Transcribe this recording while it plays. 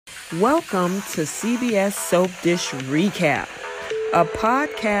Welcome to CBS Soap Dish Recap, a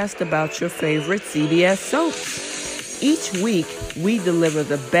podcast about your favorite CBS soaps. Each week, we deliver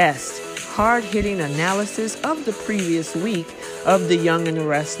the best, hard-hitting analysis of the previous week of The Young and the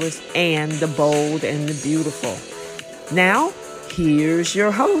Restless and The Bold and the Beautiful. Now, here's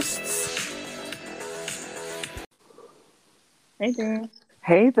your hosts. Hey there.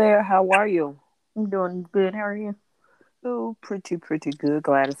 Hey there, how are you? I'm doing good. How are you? Oh, pretty good.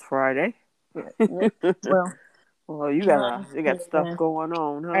 Glad it's Friday. Yep. Well, you got stuff Yeah. going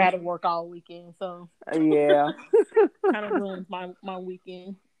on, I huh? had to work all weekend, so Yeah. kind of ruined my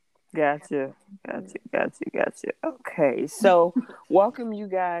weekend. Gotcha. Okay, so welcome you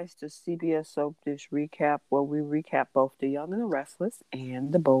guys to CBS Soap Dish Recap, where we recap both The Young and the Restless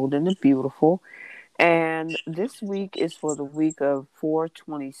and The Bold and the Beautiful. And this week is for the week of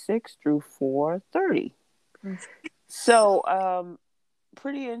 4/26 through 4/30. So,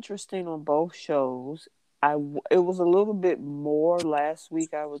 pretty interesting on both shows. It was a little bit more last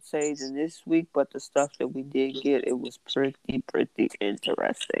week, I would say, than this week, but the stuff that we did get, it was pretty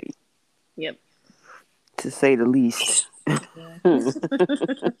interesting, Yep. to say the least. Yeah.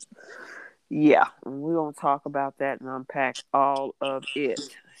 Yeah, we're gonna talk about that and unpack all of it.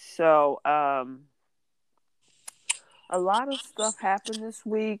 So, a lot of stuff happened this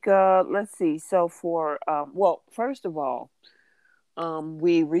week. Let's see. So first of all,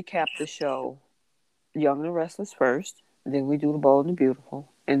 we recap the show Young and the Restless first, then we do The Bold and the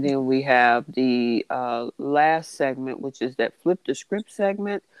Beautiful, and then we have the last segment, which is that flip the script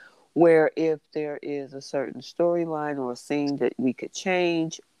segment, where if there is a certain storyline or a scene that we could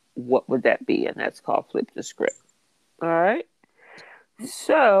change, what would that be? And that's called flip the script. All right.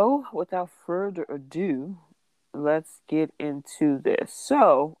 So, without further ado, let's get into this.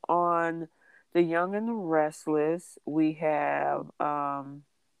 So, on The Young and the Restless, we have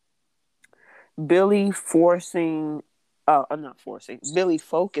Billy Billy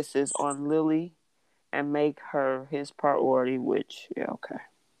focuses on Lily and make her his priority, which, yeah, okay,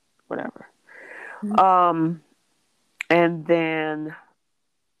 whatever. Um, and then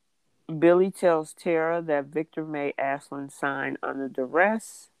Billy tells Tara that Victor made Ashland sign under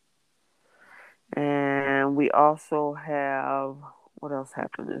duress. And we also have, what else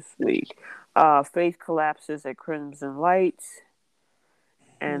happened this week? Faith collapses at Crimson Lights.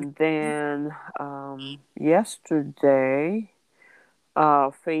 And then yesterday,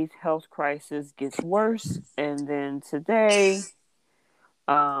 Faith health crisis gets worse. And then today,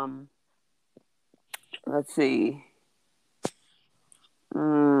 let's see.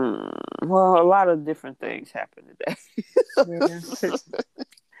 Well, a lot of different things happened today. Yeah.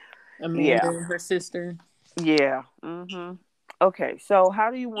 Amanda and her sister. Yeah. Okay, so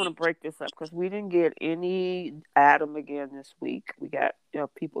how do you want to break this up? Because we didn't get any Adam again this week. We got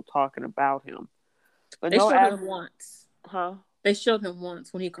people talking about him, but They no showed Adam. him once. Huh? They showed him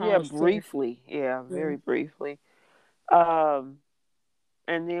once when he Yeah, called Quinn. briefly. Yeah, Yeah. very briefly. Um,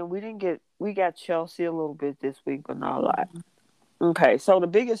 and then we got Chelsea a little bit this week, but not a lot. Okay, so the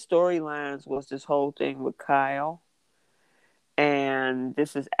biggest storylines was this whole thing with Kyle, and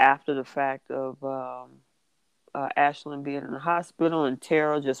this is after the fact of Ashland being in the hospital and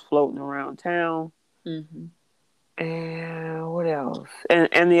Tara just floating around town. Mm-hmm. And what else?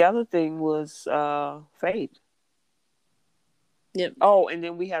 And the other thing was Faith. Yep. Oh, and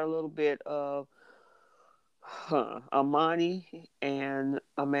then we had a little bit of Amani and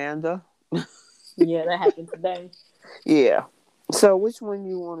Amanda. Yeah, that happened today. Yeah. So which one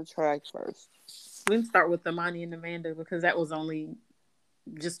you want to try first? We can start with Amani and Amanda because that was only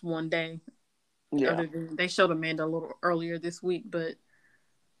just one day. Yeah. Other than they showed Amanda a little earlier this week, but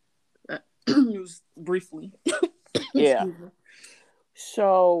it was briefly. Yeah.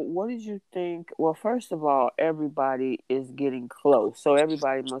 So what did you think? Well, first of all, everybody is getting close. So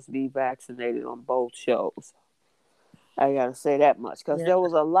everybody must be vaccinated on both shows. I gotta say that much because there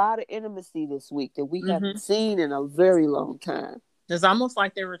was a lot of intimacy this week that we haven't seen in a very long time. It's almost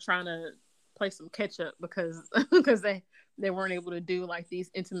like they were trying to play some catch up because they weren't able to do like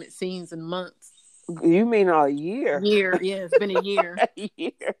these intimate scenes in months. You mean a year? Yeah, it's been a year. A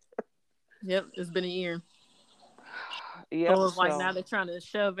year. Yep, it's been a year. Yeah, So it's like now they're trying to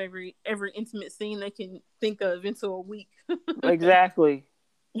shove every intimate scene they can think of into a week. Exactly.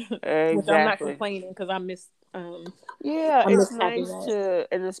 Which I'm not complaining because I miss. Yeah, it's nice to,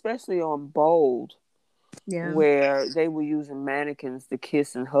 and especially on Bold, where they were using mannequins to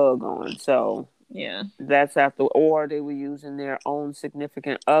kiss and hug on. So yeah, that's after, or they were using their own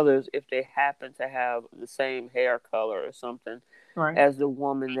significant others if they happen to have the same hair color or something as the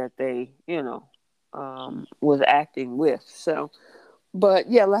woman that they, was acting with. So, But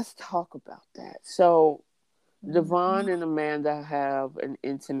yeah, let's talk about that. So Devon Mhm. and Amanda have an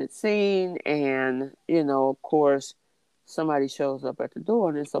intimate scene, and of course, somebody shows up at the door,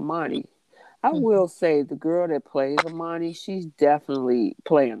 and it's Amani. I Mhm. will say the girl that plays Amani, she's definitely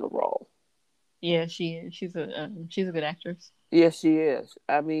playing a role. Yeah, she is. She's a good actress. Yes, she is.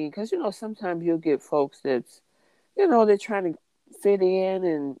 I mean, because sometimes you'll get folks that's they're trying to fit in,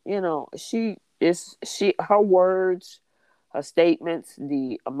 and her words, her statements,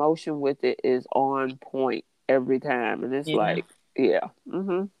 the emotion with it is on point every time, and it's Yeah, like, yeah,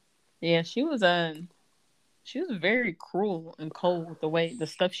 mm-hmm. yeah. She was very cruel and cold with the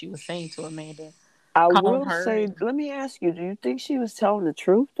stuff she was saying to Amanda, I calling will her. say, let me ask you, do you think she was telling the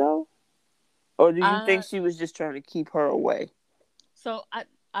truth though, or do you think I she was just trying to keep her away? so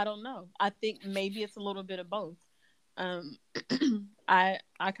I don't know. I think maybe it's a little bit of both. Um, I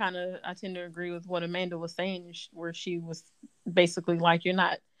tend to agree with what Amanda was saying, where she was basically like, you're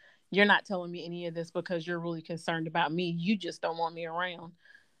not telling me any of this because you're really concerned about me. You just don't want me around.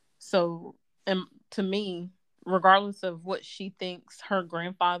 So, to me, regardless of what she thinks her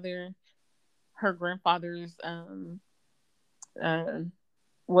grandfather's uh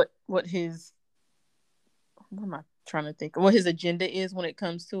what his what am I trying to think, what his agenda is when it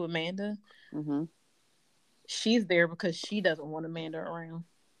comes to Amanda, Mm-hmm. she's there because she doesn't want Amanda around.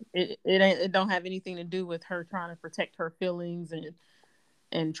 It don't have anything to do with her trying to protect her feelings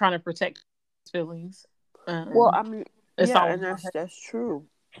and trying to protect his feelings. Well, Um, I mean, it's yeah, all and about her. that's true.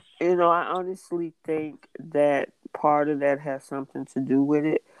 I honestly think that part of that has something to do with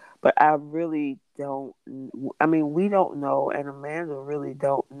it, but I really don't. I mean, we don't know, and Amanda really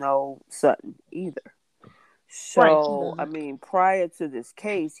don't know Sutton either. Right, she So, I doesn't. meat prior to this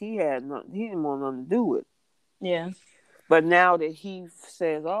case, he didn't want nothing to do with it. Yeah. But now that he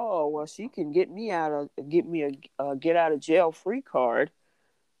says, "Oh, well, she can get me a get out of jail free card,"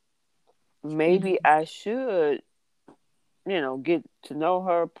 maybe Hmm. I should get to know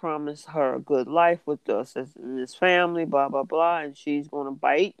her, promise her a good life with us as in this family, blah blah blah, and she's gonna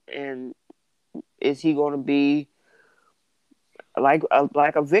bite. And is he gonna be like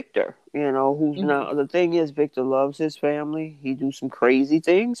a Victor? Who's Hmm. now the thing is, Victor loves his family. He do some crazy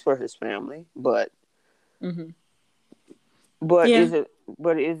things for his family, but Hmm. but Yeah, is it?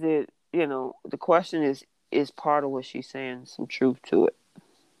 The question is part of what she's saying some truth to it?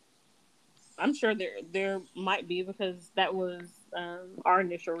 I'm sure there might be, because that was our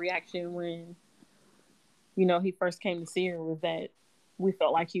initial reaction when he first came to see her, was that we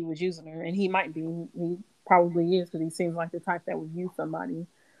felt like he was using her, and he might be. He probably is, because he seems like the type that would use somebody.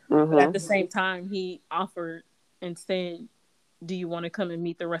 But at the Mm-hmm. same time, he offered and said, "Do you want to come and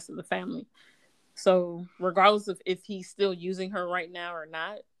meet the rest of the family?" So regardless of if he's still using her right now or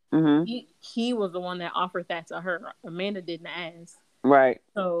not, Mm-hmm. he was the one that offered that to her. Amanda didn't ask. Right.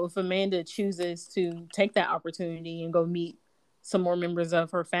 So if Amanda chooses to take that opportunity and go meet some more members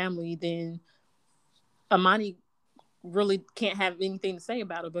of her family, then Amani really can't have anything to say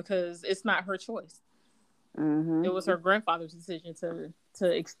about it, because it's not her choice. Mm-hmm. It was her grandfather's decision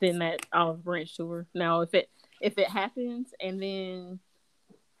to extend that olive branch to her. Now, if it happens, and then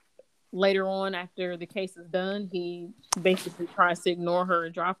later on, after the case is done, he basically tries to ignore her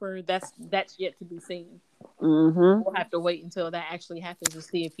and drop her, that's yet to be seen. Mm-hmm. We'll have to wait until that actually happens to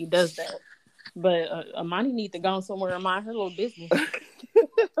see if he does that. But Amani needs to go somewhere and mind her little business.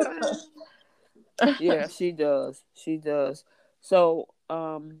 Yeah, she does. She does. So,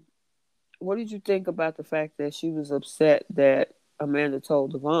 what did you think about the fact that she was upset that Amanda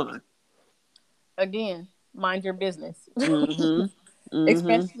told Devon? Again, mind your business. Mm-hmm. Mm-hmm.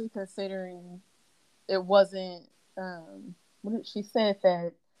 Especially considering it wasn't. What did she said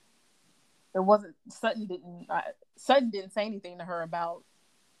that it wasn't Sutton didn't say anything to her about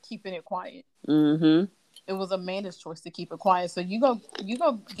keeping it quiet. Mm-hmm. It was Amanda's choice to keep it quiet. So you go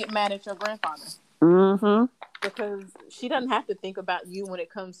get mad at your grandfather, Mm-hmm. because she doesn't have to think about you when it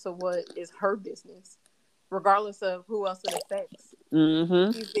comes to what is her business, regardless of who else it affects.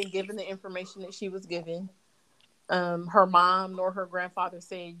 Mm-hmm. She's been given the information that she was given. Her mom nor her grandfather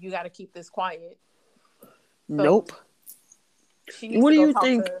said you got to keep this quiet. Nope. So she needs What to do go you talk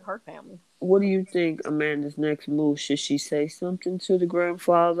think? to her family. What do you think Amanda's next move? Should she say something to the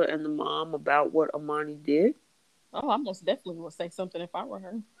grandfather and the mom about what Amani did? Oh, I most definitely would say something if I were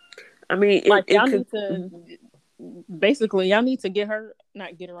her. I mean, it Like, it y'all could need to, mhm. basically, y'all need to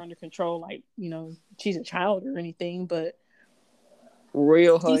not get her under control. Like, she's a child or anything, but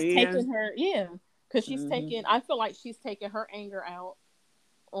Reel her she's in. taking her, yeah, because Mm-hmm. I feel like she's taking her anger out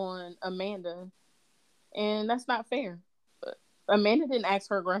on Amanda, and that's not fair. Amanda didn't ask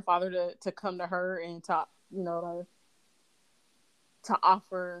her grandfather to come to her and talk, to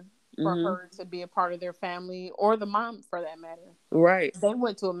offer for Mm-hmm. her to be a part of their family, or the mom for that matter. Right. They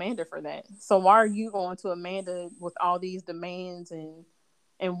went to Amanda for that. So why are you going to Amanda with all these demands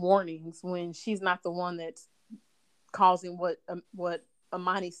and warnings when she's not the one that's causing what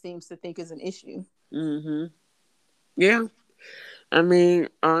Amani seems to think is an issue? Mm-hmm. Yeah. I mean,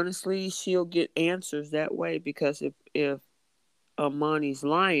 honestly, she'll get answers that way because if Amani's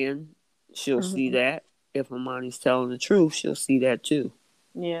lying, she'll see Mm-hmm. that. If Amani's telling the truth, she'll see that too.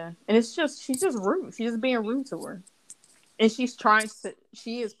 Yeah, and it's just she's just rude. She's just being rude to her, and she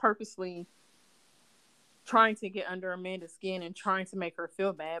is purposely trying to get under Amanda's skin and trying to make her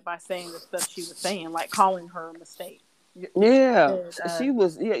feel bad by saying the stuff she was saying, like calling her a mistake. She Yeah, said, she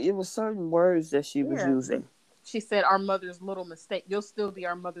was. Yeah, it was certain words that she was yeah, using. she said, "Our mother's little mistake. You'll still be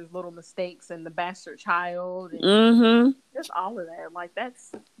our mother's little mistakes, and the bastard child, and Mm-hmm. just all of that. Like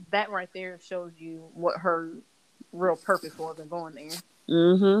that right there shows you what her real purpose was in going there."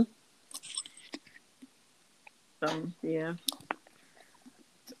 Mm-hmm. So yeah.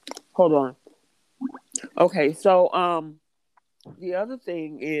 Hold on. Okay, so the other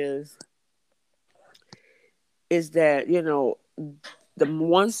thing is that the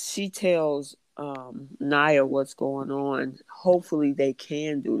once she tells Naya what's going on, hopefully they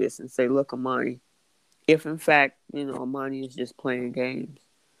can do this and say, "Look, Amani, if in fact Amani is just playing games,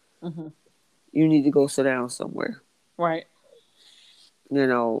 Mm-hmm. you need to go sit down somewhere." Right.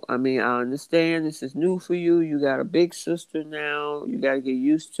 I mean, I understand this is new for you. You got a big sister now. You got to get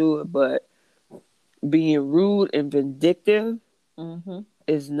used to it. But being rude and vindictive Mm-hmm.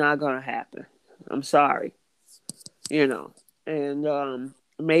 is not going to happen. I'm sorry. And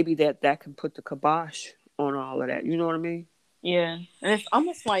maybe that can put the kibosh on all of that. You know what I mean? Yeah, and it's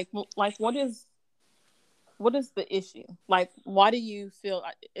almost like what is the issue? Like, why do you feel?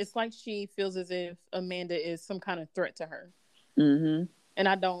 It's like she feels as if Amanda is some kind of threat to her, Mm-hmm. and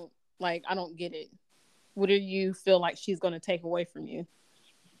I don't get it. What do you feel like she's going to take away from you?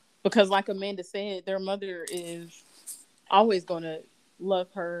 Because, like Amanda said, their mother is always going to love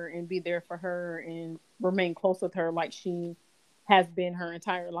her and be there for her and remain close with her, like she has been her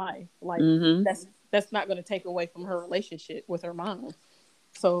entire life. Like Mm-hmm. that's not going to take away from her relationship with her mom.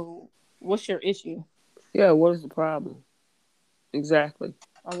 So, what's your issue? Yeah, what is the problem? Exactly.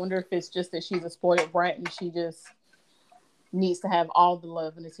 I wonder if it's just that she's a spoiled brat and she just needs to have all the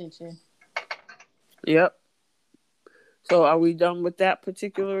love and attention. Yep. So are we done with that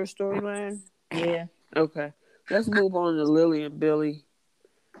particular storyline? Yeah. Okay. Let's move on to Lily and Billy.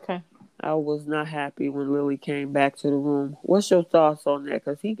 Okay. I was not happy when Lily came back to the room. What's your thoughts on that?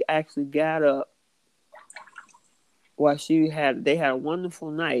 Because he actually got up while they had a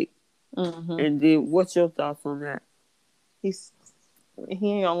wonderful night. Mm-hmm. And did what's your thoughts on that? He's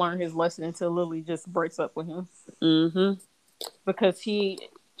he ain't gonna learn his lesson until Lily just breaks up with him Mm-hmm. because he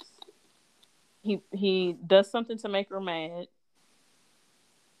does something to make her mad.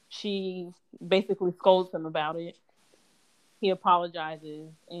 She basically scolds him about it. He apologizes,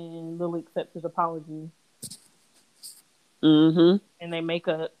 and Lily accepts his apology, Mm-hmm. and they make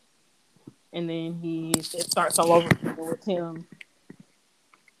up. And then it starts all over again with him.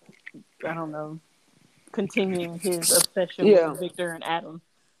 I don't know, continuing his obsession with Yeah. Victor and Adam,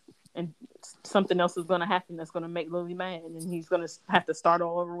 and something else is going to happen that's going to make Lily mad, and he's going to have to start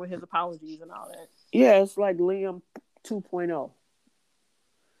all over with his apologies and all that. Yeah, it's like Liam 2.0.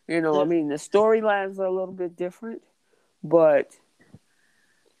 I Yep. mean, the storylines are a little bit different, but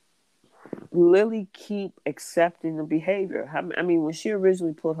Lily keep accepting the behavior. I mean, when she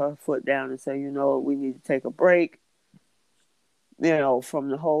originally put her foot down and said, we need to take a break, from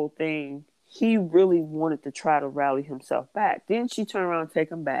the whole thing, he really wanted to try to rally himself back. Then she turned around and take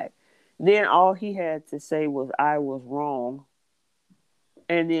him back. Then all he had to say was, "I was wrong."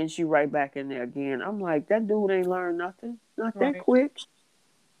 And then she right back in there again. I'm like, that dude ain't learned nothing. Not that Right. quick.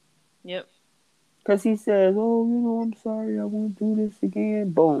 Yep. Because he says, "Oh, I'm sorry, I won't do this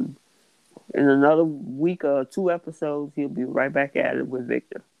again." Boom. In another week or 2 episodes, he'll be right back at it with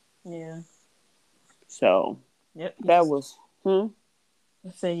Victor. Yeah. So Yep. that was, I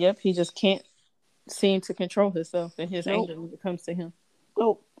said, yep. He just can't seem to control himself and his nope, anger when it comes to him.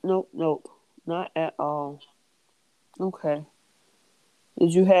 nope, nope, nope. Not at all. Okay.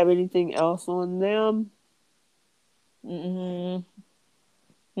 Did you have anything else on them? Mm-mm.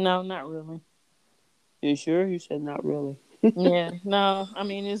 No, not really. You sure? You said not really. Yeah. No, I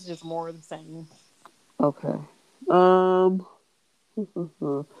mean it's just more of the same. Okay. Um.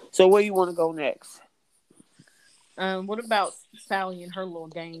 So where you want to go next? What about Sally and her little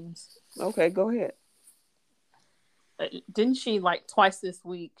games? Okay, go ahead. Didn't she twice this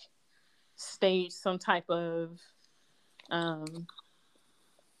week stage some type of um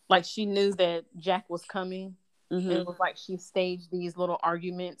like she knew that Jack was coming, and Mm-hmm. it was like she staged these little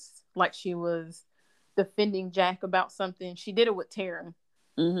arguments, like she was defending Jack about something. She did it with Tara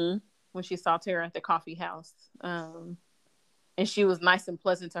Mm-hmm. when she saw Tara at the coffee house, and she was nice and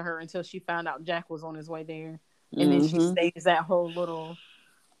pleasant to her until she found out Jack was on his way there, and then she Mm-hmm. staged that whole little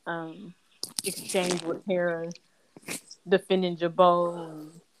um, exchange with Tara defending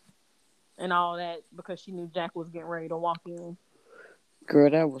Jabot and all that because she knew Jack was getting ready to walk in. Girl,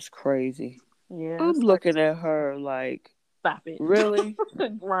 that was crazy. Yeah, I'm it's like looking at her like, stop it. really?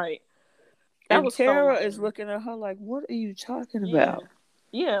 Right. That And was so Tara is lame. looking at her like, what are you talking Yeah. about?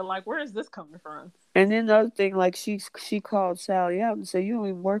 Yeah, like where is this coming from? And then the other thing, like she called Sally out and said, "You don't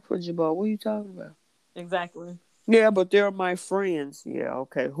even work for Jabal. What are you talking about?" Exactly. Yeah, but they're my friends. Yeah,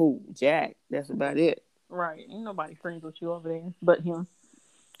 okay. Who? Jack. That's about it. Right. Ain't nobody friends with you over there but him.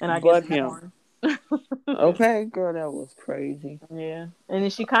 And I guess But him. Warren. Okay, girl, that was crazy. Yeah. And then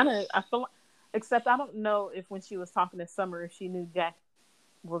she kind of, I feel like, except I don't know if when she was talking to Summer, if she knew Jack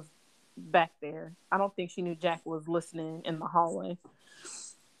was back there. I don't think she knew Jack was listening in the hallway.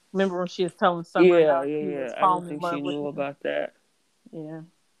 Remember when she was telling Summer Yeah, how yeah, she yeah. was I don't falling in think she love with knew him? about that. Yeah.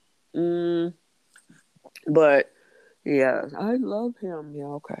 Mm, but yeah, I love him. Yeah,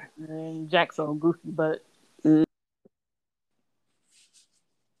 okay. And Jack's so goofy, but Mm.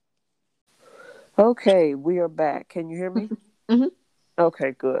 Okay, we are back. Can you hear me? hmm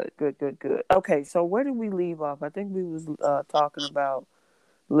Okay, good, good, good, good. Okay, so where did we leave off? I think we was talking about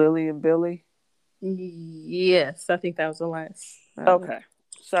Lily and Billy. yes, I think that was the last. Okay.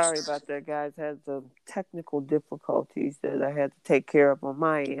 Sorry about that, guys. Had some technical difficulties that I had to take care of on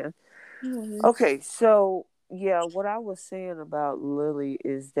my end. No Okay, so yeah, what I was saying about Lily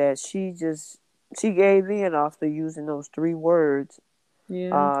is that she gave in after using those three words.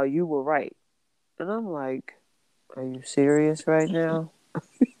 Yeah. You were right, and I'm like, are you serious right now?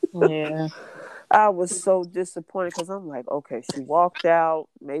 Yeah. I was so disappointed because I'm like, okay, she walked out.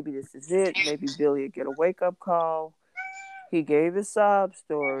 Maybe this is it. Maybe Billy would get a wake up call. He gave his sob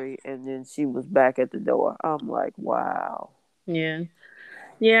story, and then she was back at the door. I'm like, wow. Yeah.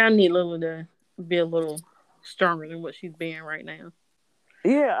 Yeah, I need Lila to be a little stronger than what she's being right now.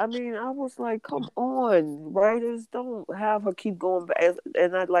 Yeah, I mean, I was like, come on, writers, don't have her keep going back.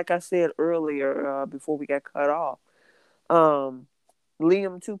 And like I said earlier, before we got cut off, um,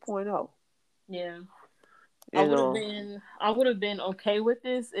 Liam 2.0, Yeah. you know, I would have been okay with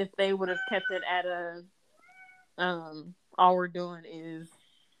this if they would have kept it at a all we're doing is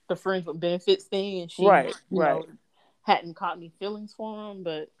the friends with benefits thing and she, right, right. hadn't caught any feelings for him,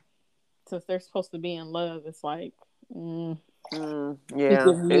 but since they're supposed to be in love, it's like he's Yeah,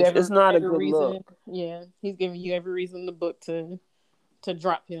 giving you it's not a every good reason. look. Yeah, he's giving you every reason in the book to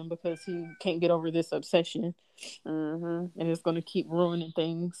drop him because he can't get over this obsession, Hmm. and it's going to keep ruining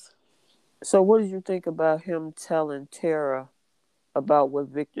things. So, what did you think about him telling Tara about what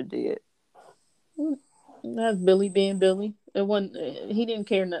Victor did? That's Billy being Billy. It wasn't. He didn't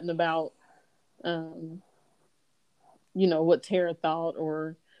care nothing about um, what Tara thought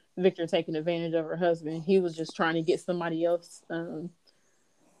or Victor taking advantage of her husband. He was just trying to get somebody else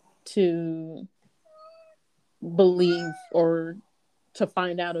to believe or to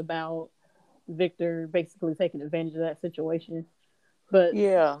find out about Victor basically taking advantage of that situation. But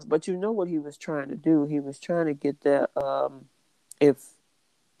Yeah, but you know what he was trying to do? He was trying to get that if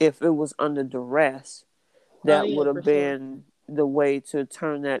if it was under duress, oh that yeah, would for have sure. been the way to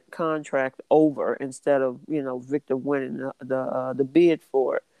turn that contract over instead of Victor winning the bid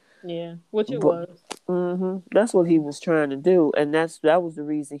for it. Yeah, which it But was. that's what he was trying to do, and that was the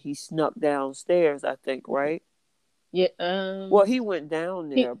reason he snuck downstairs. I think, right? Yeah. Well, he went down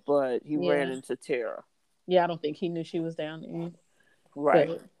He. there, but he ran Yeah. into Tara. Yeah. I don't think he knew she was down there. Right.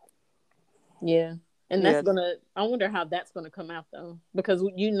 But yeah, and that's Yeah. gonna. I wonder how that's gonna come out though, because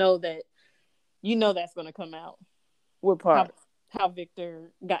that's gonna come out. What How part? how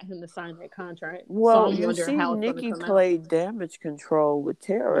Victor got him to sign that contract. So Well, I'm you wondering see, how it's gonna Nikki come out. played damage control with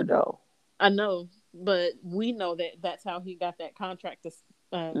Tara, though. I know, but we know that that's how he got that contract to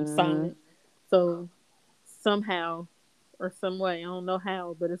Hmm. sign. So somehow or some way, I don't know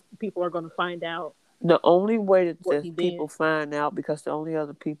how, but people are going to find out The only way that what the he people did. find out, because the only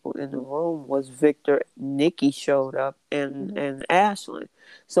other people in the room was Victor, Nikki showed up, and Hmm. and Ashland.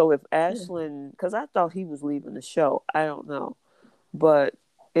 So if Yeah, Ashland, because I thought he was leaving the show, I don't know, but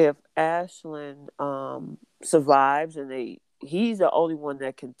if Ashland survives and he's the only one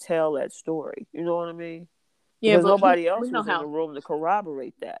that can tell that story. You know what I mean? yeah, Because but nobody we else know was in the how room to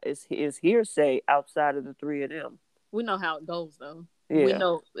corroborate that. It's hearsay outside of the three of them. we know how it goes though. We Yeah.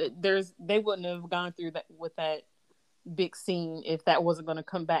 know they wouldn't have gone through that with that big scene if that wasn't going to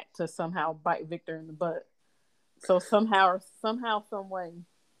come back to somehow bite Victor in the butt. So somehow, some way,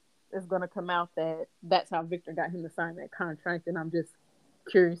 it's going to come out that that's how Victor got him to sign that contract, and I'm just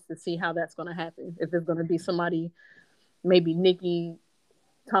curious to see how that's going to happen. If it's going to be somebody, maybe Nikki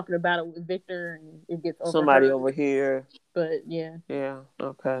talking about it with Victor, and it gets Somebody overheard. over here. But yeah, Yeah.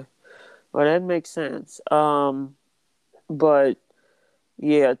 Okay. Well, that makes sense. But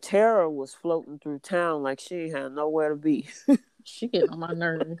yeah, Tara was floating through town like she ain't had nowhere to be. she getting on my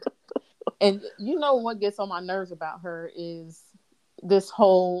nerves. And you know what gets on my nerves about her is this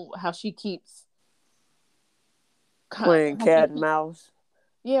whole how she keeps Playing how she cat and keeps mouse.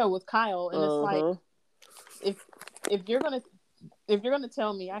 yeah with Kyle, and it's Uh like huh. if if you're gonna if you're gonna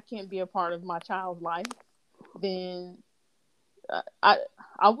tell me I can't be a part of my child's life, then uh, I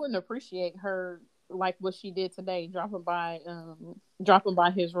I wouldn't appreciate her like what she did today, dropping by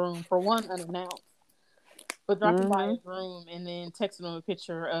his room for one unannounced, but dropping by Mhm. his room and then texting him a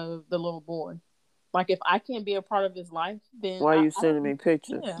picture of the little boy. Like if I can't be a part of his life, then Why you I sending don't. me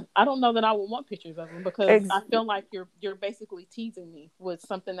pictures? Yeah, I don't know that I would want pictures of him because Ex- I feel like you're basically teasing me with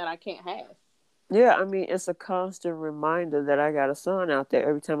something that I can't have. yeah, I mean it's a constant reminder that I got a son out there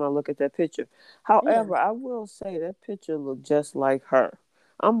every time I look at that picture. Yeah. However, I will say that picture looked just like her.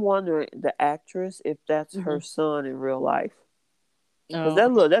 I'm wondering the actress if that's her Hmm. son in real life. Cause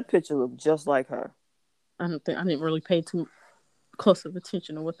No, that picture looked just like her. I don't think I didn't really pay too close of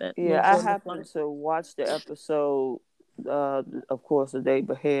attention to what that Yeah, little I boy looked happened like. to watch the episode, of course, a day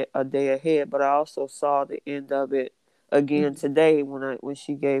ahead, but I also saw the end of it again Hmm. today when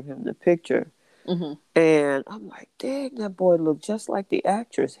she gave him the picture, Hmm. and I'm like, dang, that boy looked just like the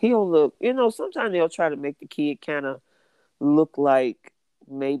actress. He don't look, sometimes they'll try to make the kid kind of look like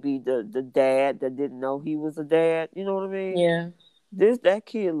maybe the dad that didn't know he was a dad. You know what I mean? Yeah, That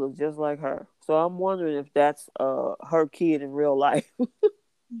kid looked just like her. So I'm wondering if that's her kid in real life.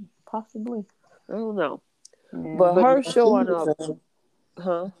 possibly. I don't know. Yeah, But but her yeah, she showing needs up, to.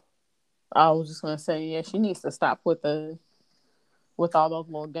 huh? I was just gonna say, yeah, she needs to stop with all those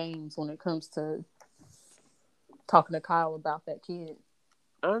little games when it comes to talking to Kyle about that kid.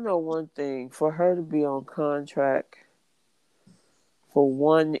 I know one thing. For her to be on contract for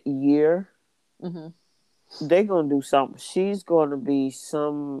 1 year, Hmm. they gonna do something. She's gonna be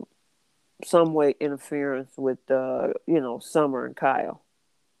some way interference with Summer and Kyle.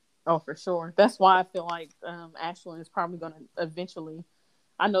 Oh, for sure. That's why I feel like Ashland is probably going to eventually.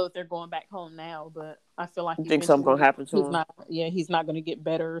 I know that they're going back home now, but I feel like You think something gonna eventually happen to he's him? not. Yeah, he's not going to get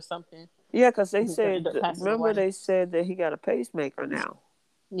better or something. Yeah, cause they He's going to end said. up passing Remember, away. they said that he got a pacemaker now.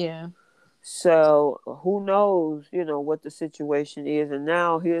 Yeah. So who knows? What the situation is. And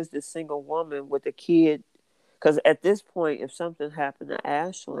now here's this single woman with a kid. Because at this point, if something happened to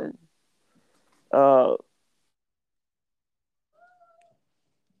Ashland, uh,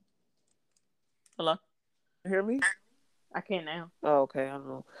 Hello. you hear me? I can now. Oh, okay, I don't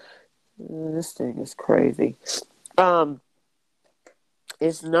know. This thing is crazy. Um,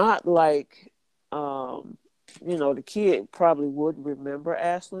 it's not like, um, the kid probably would remember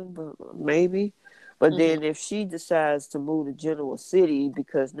Ashland, but maybe. But Hmm. then if she decides to move to Genoa City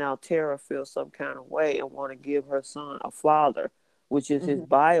because now Tara feels some kind of way and want to give her son a father, which is his Hmm.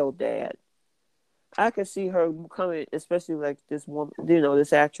 bio dad, I could see her coming, especially like this woman,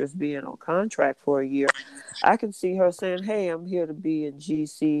 this actress being on contract for a year. I can see her saying, "Hey, I'm here to be in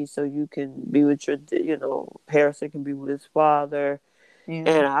GC, so you can be with Harrison can be with his father, Yeah.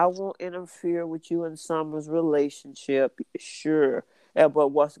 and I won't interfere with you and Summer's relationship." Sure, but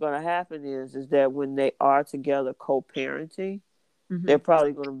what's going to happen is that when they are together co-parenting, Hmm. they're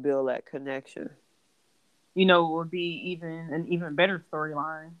probably going to build that connection. You know, what would be an even better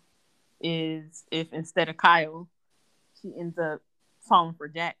storyline is if instead of Kyle, she ends up falling for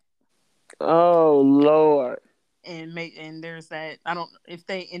Jack. Oh Lord. And there's that I don't if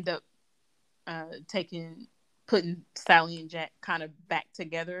they end up taking putting Sally and Jack kind of back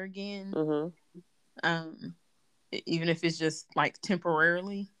together again. Mhm. Um, even if it's just like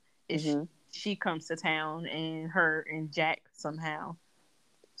temporarily, if Mhm. she comes to town and her and Jack somehow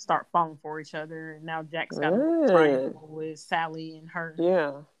start falling for each other, and now Jack's got a little Yeah. triangle with Sally and her.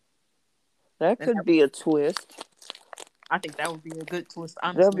 Yeah. That And could be a twist. I think that would be a good twist,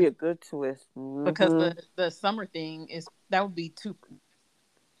 That'd be honestly, a good twist. because Hmm. the summer thing is that would be too.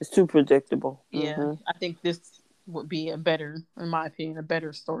 It's too predictable. Yeah, Hmm. I think this would be a better, in my opinion, a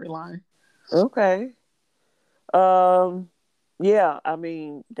better storyline. Okay. Um. Yeah. I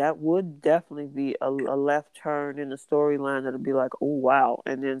mean, that would definitely be a left turn in the storyline. That'd be like, oh wow,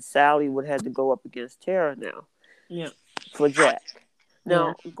 and then Sally would have to go up against Tara now Yeah. for Jack. Yeah.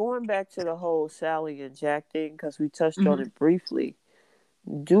 Now, going back to the whole Sally and Jack thing, because we touched on Hmm. it briefly,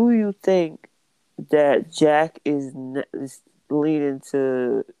 do you think that Jack is leading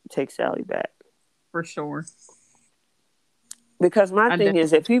to take Sally back? For sure. Because my I thing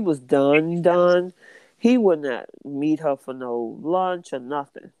is, definitely if he was done, he would not meet her for no lunch or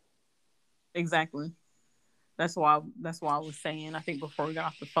nothing. exactly. That's why I was saying. I think before we got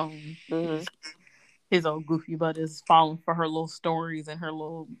off the phone, Hmm. his old goofy butt is falling for her little stories and her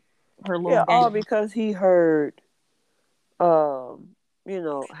little Yeah, all game. because he heard, um,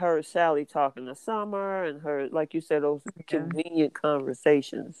 heard Sally talking to Summer and heard, like you said, those Yeah. convenient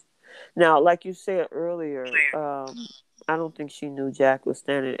conversations. Now, like you said earlier, I don't think she knew Jack was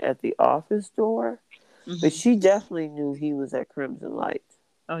standing at the office door, but Hmm. she definitely knew he was at Crimson Lights.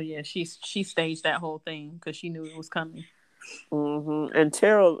 Oh yeah, she staged that whole thing because she knew it was coming. And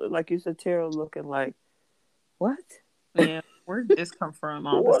Tara, like you said, Tara looking like, what? Yeah, where did this come from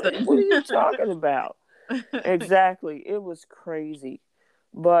all of a What are sudden? you talking about? Exactly. It was crazy.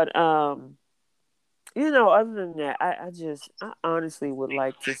 But other than that, I honestly would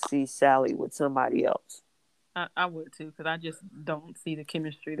like to see Sally with somebody else. I would too because I just don't see the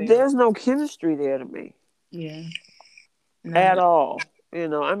chemistry there. There's no chemistry there to me Yeah, none at at all.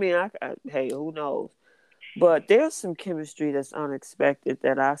 I mean, hey, who knows? But there's some chemistry that's unexpected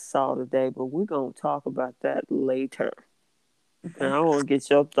that I saw today, but we're going to talk about that later. all. And Okay. I want to get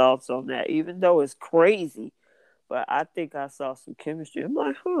your thoughts on that, even though it's crazy. But I think I saw some chemistry. I'm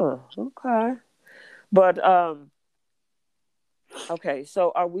like, huh, okay. But okay.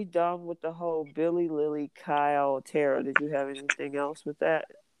 So are we done with the whole Billy, Lily, Kyle, Tara? Did you have anything else with that?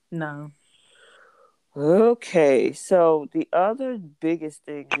 No. Okay. So the other biggest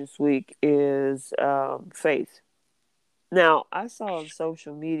thing this week is Faith. Now I saw on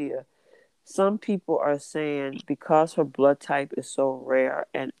social media some people are saying because her blood type is so rare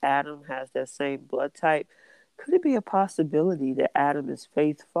and Adam has that same blood type, could it be a possibility that Adam is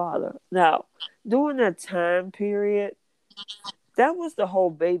Faith's father? Now, during that time period, that was the whole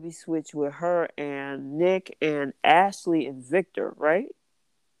baby switch with her and Nick and Ashley and Victor, right?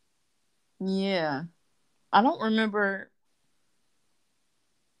 Yeah, I don't remember.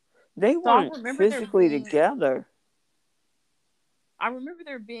 They So weren't physically together. I remember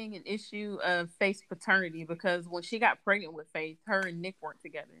there being an issue of Faith's paternity because when she got pregnant with Faith, her and Nick weren't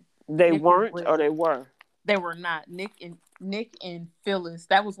together. They Nick was weren't, with or they were. They were not. Nick and Phyllis.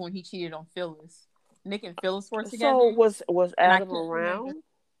 That was when he cheated on Phyllis. Nick and Phyllis were So together, was and I Adam can't remember. around?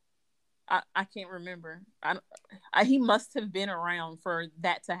 I can't remember. He must have been around for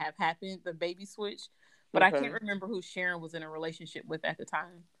that to have happened, the baby switch, but I can't Okay. remember who Sharon was in a relationship with at the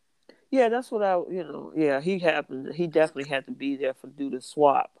time. Yeah, that's what yeah, he definitely had to be there for do the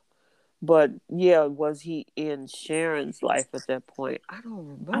swap. But yeah, was he in Sharon's life at that point? I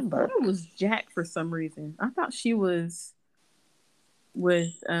don't I thought remember. it was Jack for some reason. I thought she was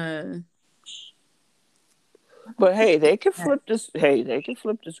with. I thought But she was hey, with they can Jack. flip this. Hey, they can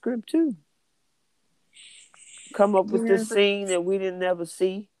flip the script too. Come up with Yeah, this scene that we didn't ever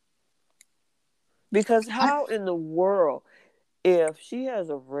see. Because I, how in the world, if she has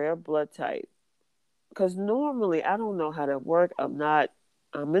a rare blood type, because normally I don't know how that works.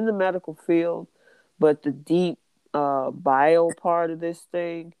 I'm in the medical field, but the deep bio part of this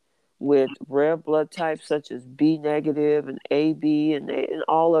thing with rare blood types such as B negative and AB and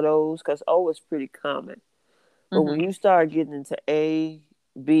all of those, because O is pretty common. But when mhm. you start getting into A,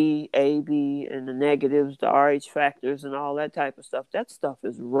 B, AB, and the negatives, the RH factors, and all that type of stuff, that stuff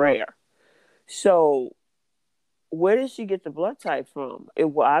is rare. So where did she get the blood type from? It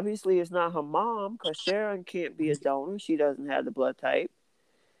well, obviously it's not her mom because Sharon can't be a donor. She doesn't have the blood type.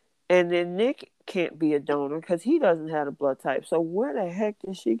 And then Nick can't be a donor because he doesn't have the blood type. So where the heck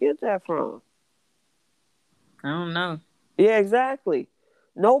did she get that from? I don't know. Yeah, exactly.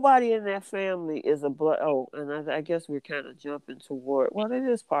 Nobody in that family is a blood. Oh, and I guess we're kind of jumping toward. Well, it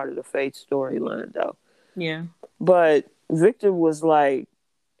is part of the Faith storyline, though. Yeah, But Victor was like,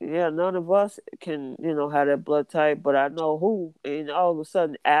 yeah, none of us can, have that blood type, but I know who. And all of a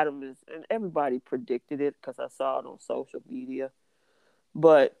sudden, Adam is, and everybody predicted it because I saw it on social media.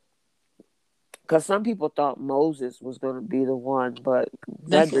 But because some people thought Moses was going to be the one, but that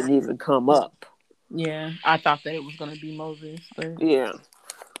that's didn't even come up. yeah. I thought that it was gonna be Moses, but Yeah.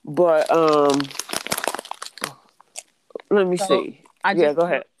 But let me so see. I Yeah, just go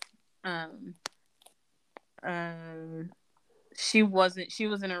ahead. looked. Um, uh, she was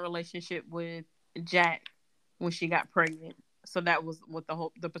in a relationship with Jack when she got pregnant. So that was what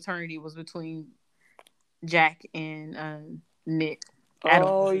the paternity was between Jack and Nick. Adam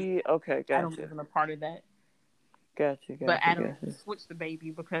Oh, wasn't yeah. Okay, Adam gotcha. wasn't a part of that. Gotcha, but gotcha, Adam gotcha. switched the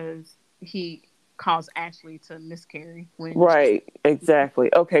baby because he caused Ashley to miscarry when Right, exactly.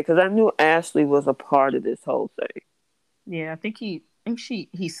 Okay, because I knew Ashley was a part of this whole thing. yeah, I think he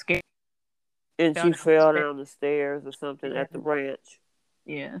scared And fell she down the fell stairs. down the stairs or something Yeah, at the ranch.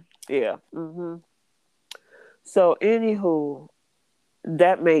 yeah. Yeah. So, anywho,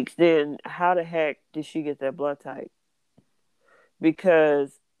 that makes then how the heck did she get that blood type?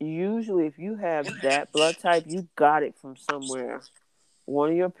 Because usually, if you have that blood type, you got it from somewhere, one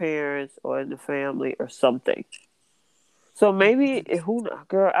of your parents or in the family or something. So maybe who,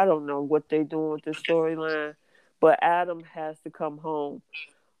 girl, I don't know what they doing with this storyline, but Adam has to come home.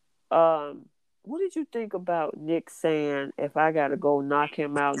 Um, what did you think about Nick saying if I gotta go knock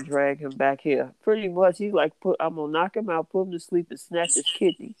him out and drag him back here? Pretty much, he's like, I'm gonna knock him out, put him to sleep, and snatch his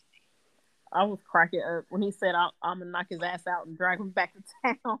kidney. I was cracking up when he said, I'm gonna knock his ass out and drag him back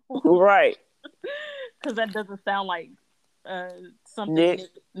to town," Right, because that doesn't sound like something Nick. Nick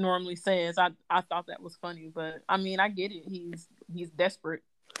normally says. I thought that was funny, but I mean, I get it. He's desperate.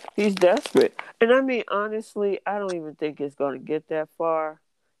 He's desperate. And I mean, honestly, I don't even think it's going to get that far.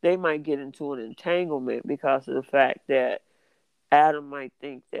 They might get into an entanglement because of the fact that Adam might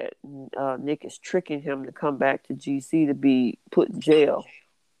think that Nick is tricking him to come back to GC to be put in jail.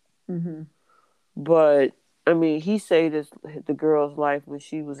 Mm-hmm. But I mean, he saved the girl's life when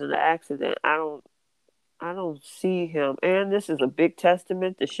she was in an accident. I don't see him. And this is a big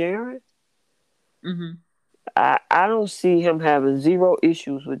testament to Sharon. Mm-hmm. I don't see him having zero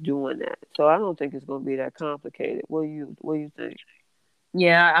issues with doing that. So I don't think it's going to be that complicated. What do you think?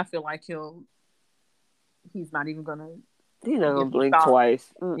 Yeah, I feel like he's not even gonna He's not give going to a blink thought. twice.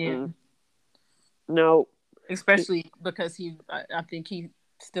 Yeah, Mm-mm. No. especially because I think he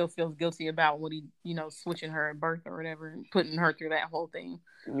still feels guilty about what he, switching her at birth or whatever, and putting her through that whole thing.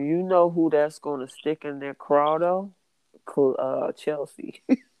 You know who that's going to stick in their craw, though? Chelsea.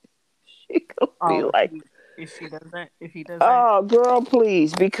 She going to be Oh, like, if she does that, if he does that, oh, girl,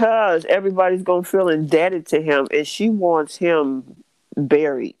 please. Because everybody's going to feel indebted to him. And she wants him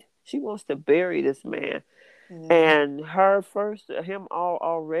buried. She wants to bury this man. yeah, And her first, him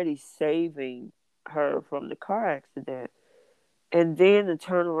already saving her from the car accident. And then to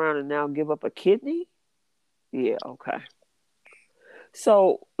turn around and now give up a kidney? Yeah, okay.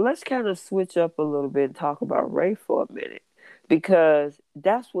 So let's kind of switch up a little bit and talk about Ray for a minute. Because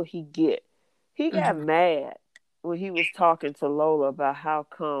that's what he get. He got hmm, mad when he was talking to Lola about how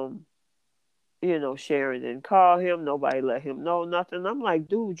come, Sharon didn't call him, nobody let him know nothing. I'm like,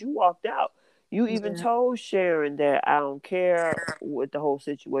 dude, you walked out. You even yeah, told Sharon that I don't care with the whole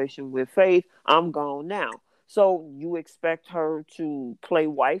situation with Faith. I'm gone now. So you expect her to play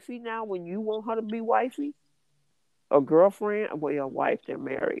wifey now when you want her to be wifey? Or girlfriend? Well, your wife, they're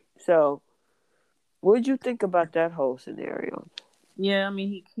married. So what did you think about that whole scenario? yeah. I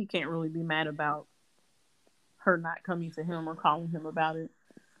mean, he can't really be mad about her not coming to him or calling him about it,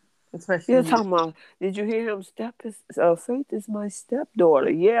 You're especially. talking about, did you hear him? Faith is my stepdaughter.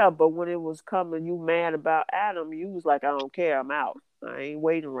 Yeah, but when it was coming, you mad about Adam, you was like, I don't care, I'm out. I ain't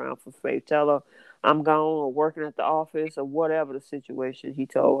waiting around for Faith. Tell her I'm gone or working at the office or whatever the situation he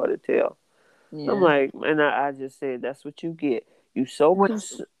told her to tell. I'm Yeah. like, and I just said, that's what you get. You so Which,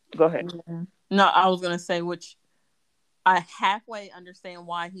 Go ahead. yeah. No, I was gonna say which I halfway understand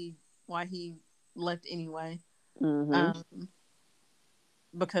why he left anyway. Mm-hmm. Um,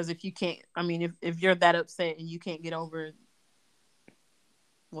 because if you can't, I mean, if you're that upset and you can't get over,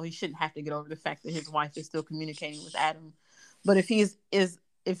 well, he shouldn't have to get over the fact that his wife is still communicating with Adam. But if he is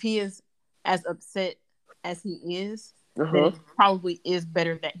as upset as he is, then Uh-huh. it probably is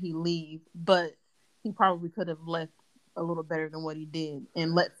better that he leave. But he probably could have left a little better than what he did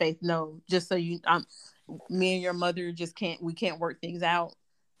and let Faith know, just so me and your mother just can't work things out.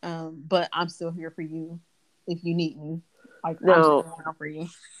 But I'm still here for you if you need me. Like, I'm Now, still around for you.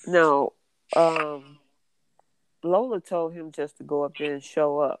 now, um, Lola told him just to go up there and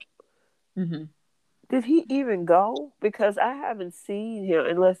show up. Hmm. Did he even go? Because I haven't seen him,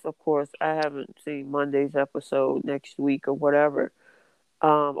 unless, of course, I haven't seen Monday's episode next week or whatever,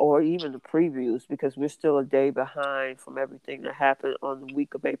 or even the previews, because we're still a day behind from everything that happened on the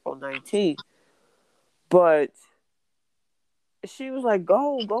week of April 19th. But she was like,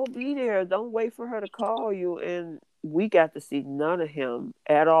 go be there. Don't wait for her to call you. And we got to see none of him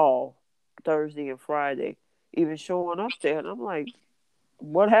at all Thursday and Friday, even showing up there. And I'm like,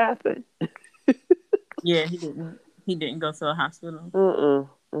 what happened? Yeah, he didn't go to the hospital. Mm-mm,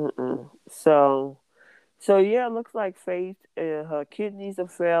 mm-mm. So yeah, it looks like Faith, her kidneys are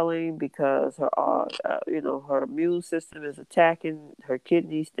failing because her immune system is attacking her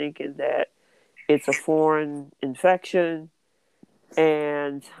kidneys, thinking that it's a foreign infection,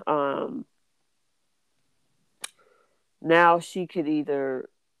 and now she could either,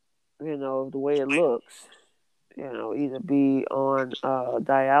 the way it looks, either be on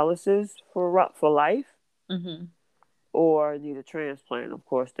dialysis for life Mm-hmm. or need a transplant. Of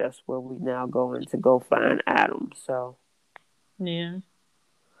course, that's where we now going to go find Adam. So Yeah.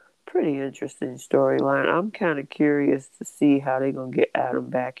 pretty interesting storyline. I'm kind of curious to see how they're gonna get Adam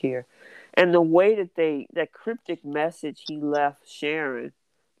back here, and the way that cryptic message he left Sharon,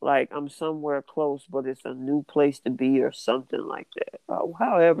 like I'm somewhere close, but it's a new place to be or something like that.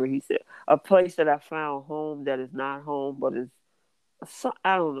 However, he said a place that I found home that is not home, but is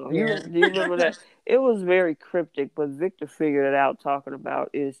I don't know. Yeah. Do you remember that? It was very cryptic, but Victor figured it out. Talking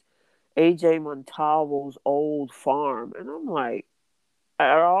about is AJ Montalvo's old farm, and I'm like,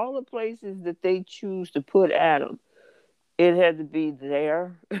 out of all the places that they choose to put Adam, it had to be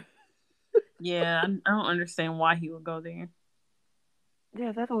there. Yeah. I don't understand why he would go there.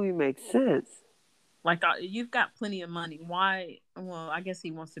 Yeah, that don't even make sense. Like, you've got plenty of money. Why? Well, I guess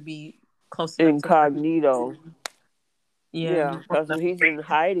he wants to be close enough to where he Incognito. can. Yeah, Yeah, he's close because enough. he's in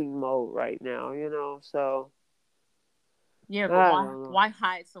hiding mode right now, So Yeah, but I why? don't know. Why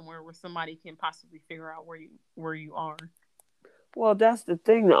hide somewhere where somebody can possibly figure out where you are? Well, that's the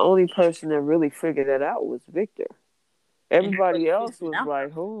thing. The only person that really figured that out was Victor. But Everybody he figured else it was out.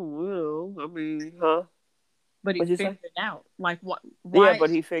 like, I mean, huh? But he What'd you figured say? it out. Like what? Yeah, Why? but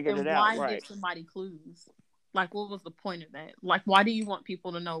he figured And it out, why give right? somebody clues? Like, what was the point of that? Like, why do you want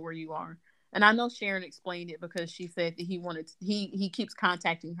people to know where you are? And I know Sharon explained it because she said that he keeps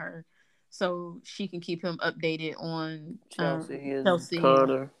contacting her so she can keep him updated on Chelsea and Chelsea and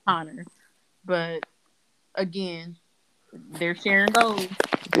Connor. Connor. But again, there Sharon goes.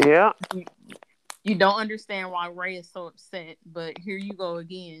 Yeah, You, you don't understand why Ray is so upset, but here you go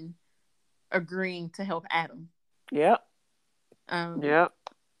again, agreeing to help Adam. yeah, Um, yeah,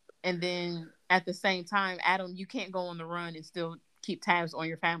 and then at the same time, Adam, you can't go on the run and still keep tabs on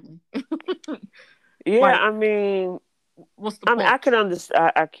your family. yeah. Like, what's the point? I can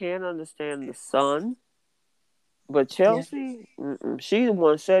understand. I can understand the son, but Yeah. Chelsea, she the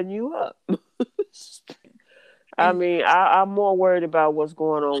one setting you up. I And mean, I'm more worried about what's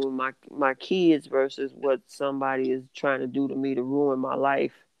going on with my kids versus what somebody is trying to do to me to ruin my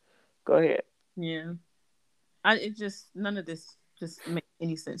life. Go ahead. yeah, it just none of this just makes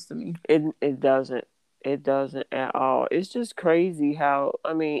any sense to me. It doesn't. It doesn't at all. It's just crazy how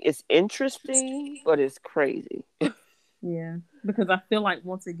I mean, it's interesting, but it's crazy. Yeah, because I feel like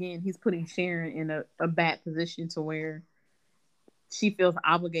once again he's putting Sharon in a bad position to where she feels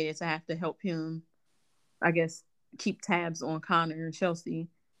obligated to have to help him. I guess keep tabs on Connor and Chelsea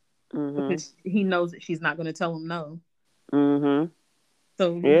Mhm. because he knows that she's not going to tell him no. Mhm.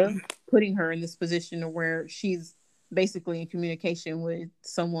 So Yeah. he's putting her in this position of where she's basically in communication with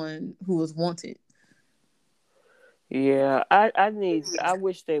someone who is wanted. Yeah. I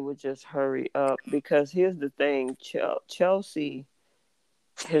wish they would just hurry up because here's the thing, Chelsea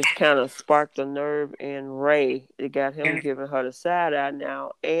has kind of sparked a nerve in Ray. It got him Yeah. giving her the side eye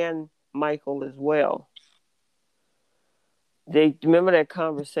now, and Michael as well. They remember that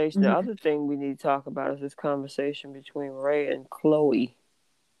conversation. The Mhm. other thing we need to talk about is this conversation between Ray and Chloe.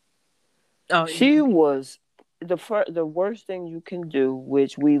 Oh yeah. She was the worst thing you can do,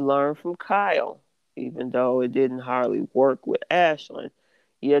 which we learned from Kyle, even though it didn't hardly work with Ashland.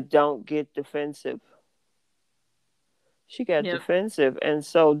 You don't get defensive. She got Yep. defensive, and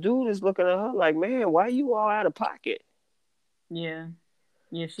so dude is looking at her like, man, why you all out of pocket? Yeah.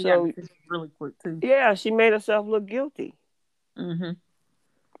 Yeah. She got So defensive really quick too. yeah, she made herself look guilty, Hmm.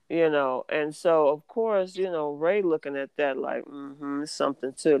 and so of course, Ray looking at that like,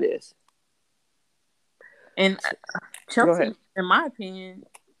 something to this. And So, go ahead. Chelsea, in my opinion,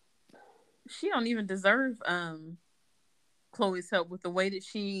 she don't even deserve Chloe's help with the way that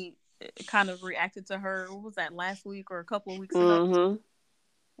she kind of reacted to her. What was that, last week or a couple of weeks ago Mm-hmm.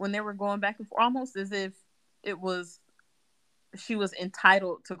 when they were going back and forth, almost as if it was she was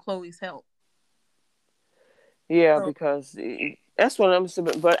entitled to Chloe's help. Yeah, So because that's what I'm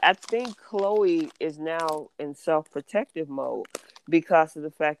saying. But I think Chloe is now in self-protective mode because of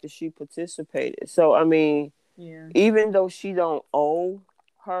the fact that she participated. So I mean, yeah. even though she don't owe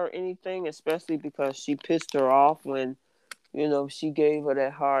her anything, especially because she pissed her off when she gave her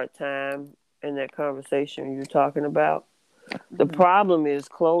that hard time in that conversation you're talking about. The Hmm. problem is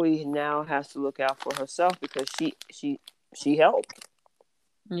Chloe now has to look out for herself because she helped.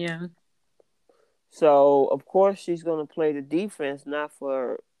 Yeah. So of course she's going to play the defense, not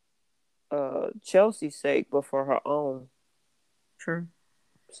for Chelsea's sake, but for her own. True.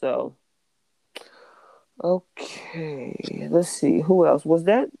 So Okay, let's see. Who else was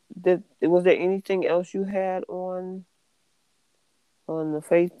that? Did was there anything else you had on the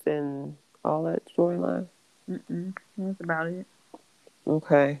faith and all that storyline? That's about it.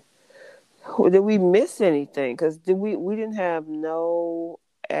 Okay. Did we miss anything? Because we didn't have no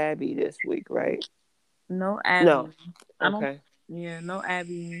Abby this week, right? No Abby. No. I don't. Okay. Yeah, no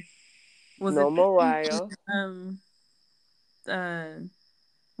Abby. Was No it this week? Mariah. Uh,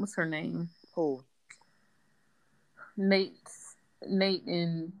 what's her name? Who? Nate's Nate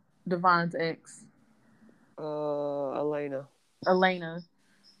and Devon's ex, Elena. Elena.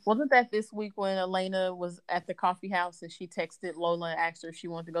 Wasn't that this week when Elena was at the coffee house and she texted Lola and asked her if she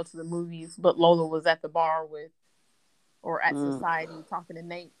wanted to go to the movies, but Lola was at the bar with or at Mm. society talking to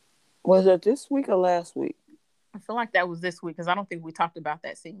Nate. Was it this week or last week? I feel like that was this week because I don't think we talked about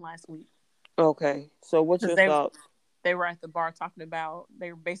that scene last week Okay. So what's because your thoughts? they were at the bar talking about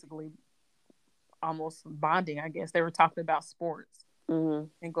they were basically almost bonding. I guess they were talking about sports Mm-hmm.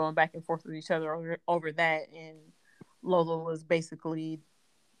 and going back and forth with each other over that, and Lola was basically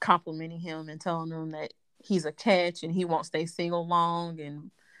complimenting him and telling him that he's a catch and he won't stay single long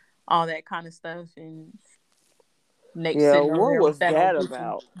and all that kind of stuff. And Nate's Yeah. sitting over What there with was that old that goofy,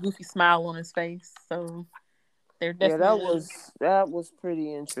 about? goofy smile on his face. So they're Yeah, definitely, that was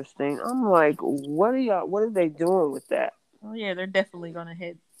pretty interesting. I'm like, what are y'all? What are they doing with that? oh yeah, they're definitely gonna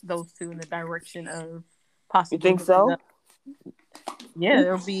head those two in the direction of You possibly think hooking so? up. Yeah,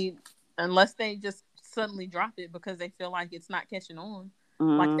 there'll be unless they just suddenly drop it because they feel like it's not catching on,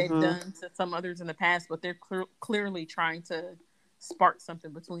 like they've Mm-hmm. done to some others in the past. But they're clearly trying to spark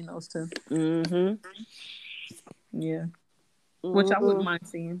something between those two. Mm-hmm. Yeah, which I wouldn't Mm-hmm. mind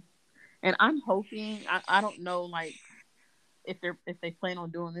seeing. And I'm hoping I don't know like if they plan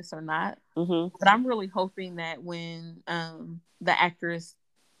on doing this or not, Mm-hmm. but I'm really hoping that when the actress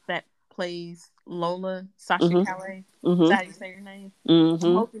that plays Lola, Sasha Mm-hmm. Calais, is Mm-hmm. that how you say her name? I'm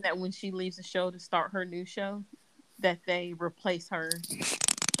Mm-hmm. hoping that when she leaves the show to start her new show, that they replace her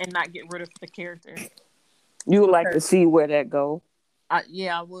and not get rid of the character. You would like to Because see where that go,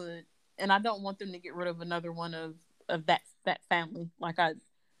 yeah, I would, and I don't want them to get rid of another one of that family. Like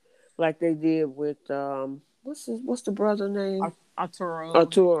like they did with what's the brother name? Arturo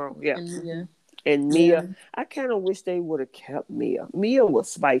Arturo. Yeah. and Mm-hmm. Mia. And Yeah, Mia. I kind of wish they would have kept Mia. Mia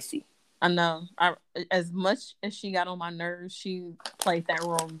was spicy. I know. I as much as she got on my nerves, she played that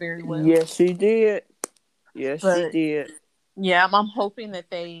role very well. Yes, she did. Yes, she But did. yeah, I'm hoping that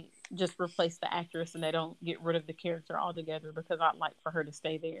they just replace the actress and they don't get rid of the character altogether because I'd like for her to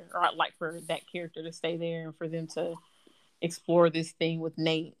stay there, or I'd like for that character to stay there and for them to explore this thing with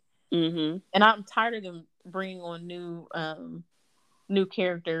Nate. Mm-hmm. And I'm tired of them bringing on new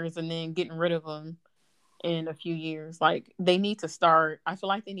characters and then getting rid of them in a few years. Like they need to start. I feel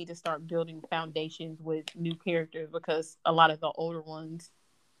like they need to start building foundations with new characters because a lot of the older ones,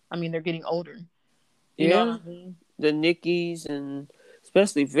 I mean, they're getting older. You know what Yeah. I mean? The Nickies and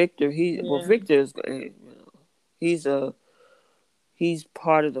especially Victor. Yeah. Victor's he's a he's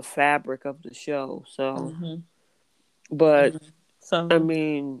part of the fabric of the show. So, Hmm. but Yeah. I So,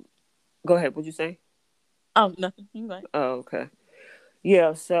 mean, go ahead. What'd you say? oh, nothing. You right? Oh, okay.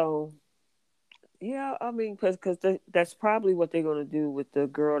 Yeah. So, yeah. I mean, because that's probably what they're gonna do with the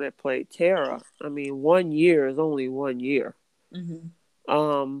girl that played Tara. I mean, 1 year is only 1 year. Hmm.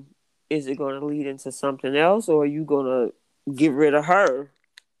 Um, is it gonna lead into something else, or are you gonna get rid of her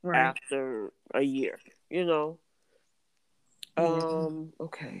Right. after a year? You know. Yeah.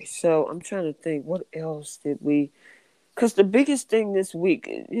 Okay, so I'm trying to think what else did we because the biggest thing this week,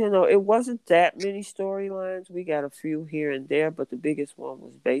 it wasn't that many storylines. We got a few here and there, but the biggest one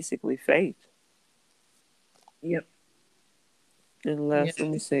was basically Faith. Yep. Yeah. Unless, let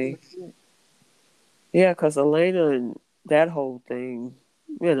me see. Yeah, because Elena and that whole thing,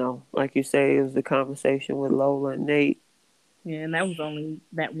 like you say, it was the conversation with Lola and Nate. Yeah, and that was only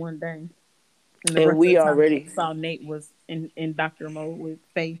that one day. And the And rest of we the time we already, saw Nate was in doctor mode with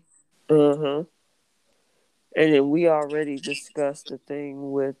Faith. uh huh. And then we already discussed the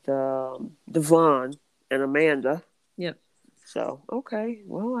thing with Devon and Amanda. Yep. So, okay.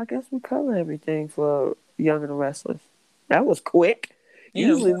 Well, I guess we covered everything for Young and the Restless. That was quick. Yeah.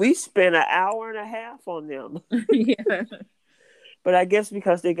 Usually we spend an hour and a half on them. Yeah. But I guess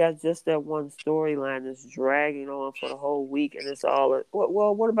because they got just that one storyline that's dragging on for the whole week and it's all.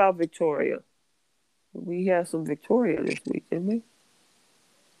 Well, what about Victoria? We had some Victoria this week, didn't we?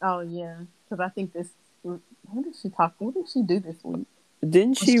 Oh yeah. Because I think this. What did she talk? What did she do this week? Didn't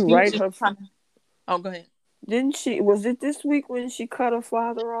Was she she write just her. trying? Oh, go ahead. Didn't she? Was it this week when she cut her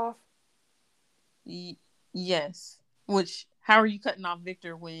father off? Yes. Which? How are you cutting off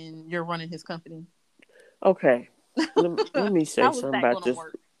Victor when you're running his company? Okay. Let me say How was something that about gonna this.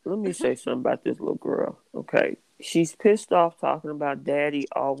 work? Let me say something about this little girl. Okay. She's pissed off talking about daddy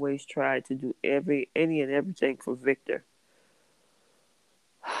always tried to do any and everything for Victor.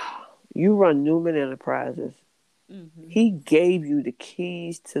 You run Newman Enterprises. Mm-hmm. He gave you the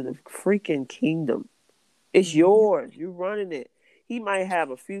keys to the freaking kingdom. It's Mm-hmm. yours. You're running it. He might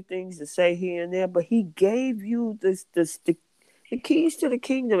have a few things to say here and there, but he gave you the keys to the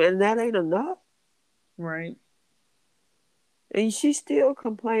kingdom, and that ain't enough. Right. And she's still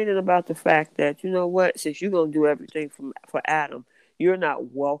complaining about the fact that, you know what, since you're gonna do everything for Adam, you're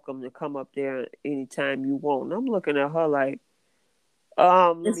not welcome to come up there anytime you want. And I'm looking at her like,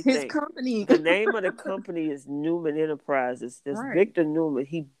 let It's me his think. company. The name of the company is Newman Enterprises. This Right. Victor Newman,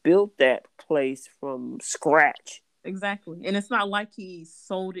 he built that place from scratch. Exactly. And it's not like he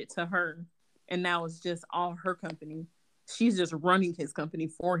sold it to her and now it's just all her company. She's just running his company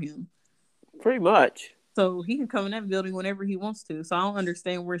for him. Pretty much. So he can come in that building whenever he wants to. So I don't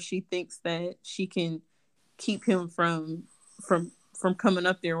understand where she thinks that she can keep him from coming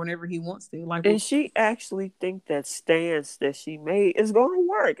up there whenever he wants to. Like, And she actually think that stance that she made is going to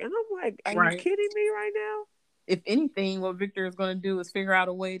work. And I'm like, are you right. kidding me right now? If anything, what Victor is going to do is figure out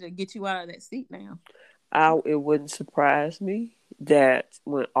a way to get you out of that seat now. It wouldn't surprise me that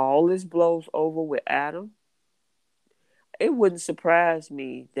when all this blows over with Adam, it wouldn't surprise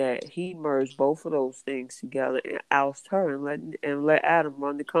me that he merged both of those things together and oust her and let Adam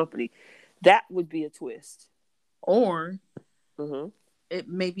run the company. That would be a twist. Or Mm-hmm.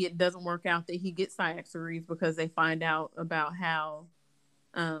 maybe it doesn't work out that he gets Cyaxaries because they find out about how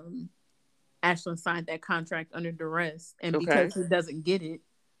um, Ashland signed that contract under duress, and Okay. because he doesn't get it,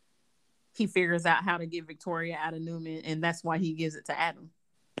 he figures out how to get Victoria out of Newman, and that's why he gives it to Adam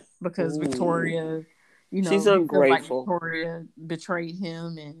because Ooh, Victoria, she's he feels like ungrateful. Victoria betrayed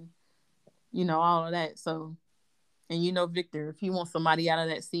him, and all of that. So, and Victor, if he wants somebody out of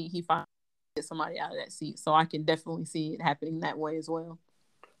that seat, he finds get somebody out of that seat. So I can definitely see it happening that way as well.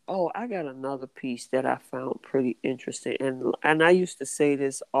 Oh, I got another piece that I found pretty interesting, and I used to say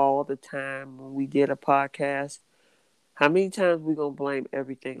this all the time when we did a podcast. How many times we gonna blame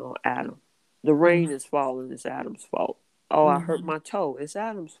everything on Adam? The Mm-hmm. rain is falling. It's Adam's fault. Oh, I hurt Mm-hmm. my toe. It's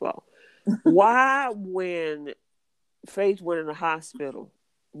Adam's fault. Why, when Faith went in the hospital,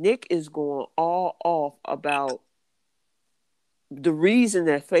 Nick is going all off about the reason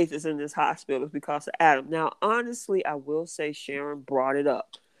that Faith is in this hospital is because of Adam. Now, honestly, I will say Sharon brought it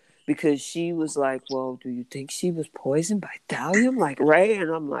up because she was like, "Well, do you think she was poisoned by thallium like Ray?" And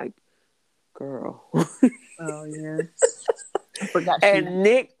I'm like, "Girl." Oh yeah, I forgot she. And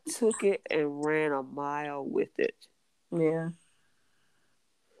Nick took it and ran a mile with it. Yeah.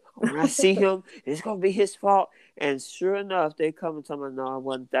 When I see him, it's gonna be his fault. And sure enough, they come and tell me, "No, it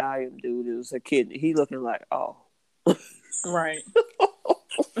wasn't thallium, dude. It was a kidney." He looking like, "Oh." Right.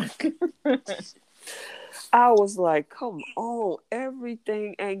 I was like, "Come on,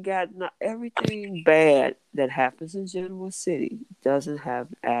 everything ain't got not everything bad that happens in General City doesn't have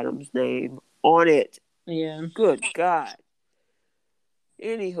Adam's name on it." Yeah. Good God.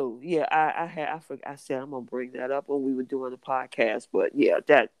 Anywho, yeah, I said I'm gonna bring that up when we were doing the podcast, but yeah,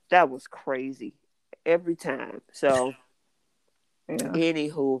 that was crazy every time. So, Yeah.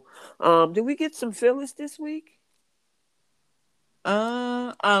 anywho, did we get some Phyllis this week?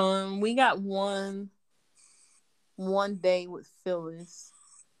 We got one day with Phyllis.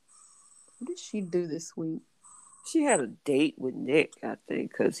 What did she do this week? She had a date with Nick, I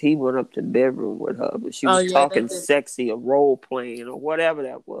think, because he went up to the bedroom with her, but she Oh was yeah, they talking did. sexy or role playing or whatever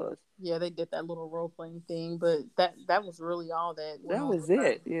that was. Yeah, they did that little role playing thing, but that was really all that went That on was with her.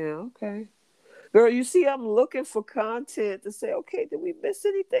 it. Yeah, okay. Girl, you see, I'm looking for content to say, okay, did we miss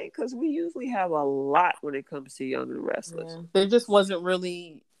anything? Because we usually have a lot when it comes to Young and Restless. Yeah, there just wasn't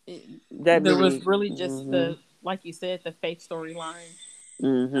really. That There was many. really just Mm-hmm. the like you said the faith storyline,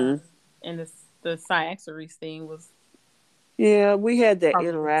 Mm-hmm. and the Cyaxaries thing was Yeah, we had that probably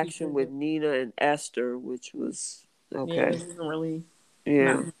the two interaction with biggest. Nina and Esther, which was Yeah, there okay. wasn't really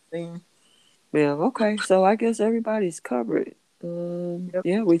Yeah. not much there. Yeah, okay. So I guess everybody's covered. Yep.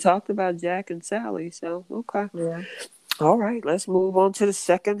 Yeah, we talked about Jack and Sally, so okay. Yeah. All right, let's move on to the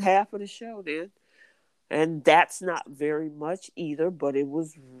second half of the show then. And that's not very much either, but it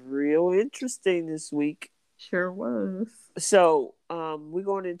was real interesting this week. Sure was. So, we're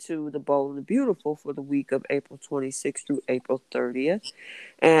going into the Bold and the Beautiful for the week of April 26th through April 30th.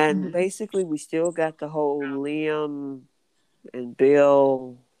 And Mhm. basically, we still got the whole Liam and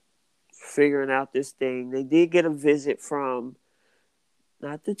Bill figuring out this thing. They did get a visit from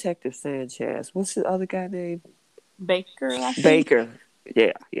not Detective Sanchez. What's the other guy name? Baker, I think. Baker.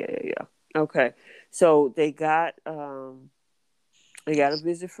 Yeah. Okay. So they got a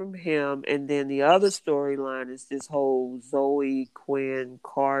visit from him, and then the other storyline is this whole Zoe Quinn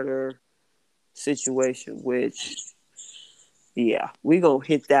Carter situation, which yeah, we gonna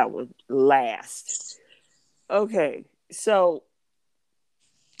hit that one last. Okay, so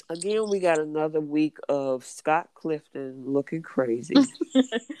again, we got another week of Scott Clifton looking crazy.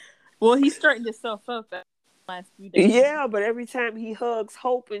 Well, he straightened himself up the last few days. Yeah, but every time he hugs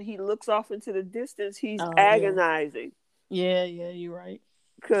Hope and he looks off into the distance, he's Oh yeah, agonizing yeah, yeah. You're right.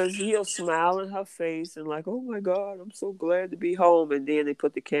 because he'll smile in her face and like, "Oh my God, I'm so glad to be home." And then they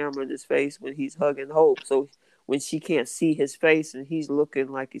put the camera in his face when he's hugging Hope, so when she can't see his face and he's looking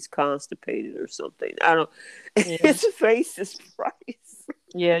like he's constipated or something. I don't. Yeah, His face is priceless.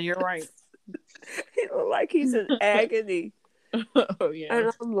 yeah. You're right. He look like he's in agony. Oh yeah,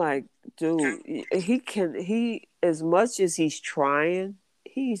 And I'm like, dude, he as much as he's trying,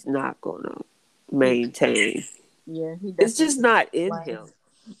 he's not gonna yeah, maintain. yeah. He It's just definitely not in him,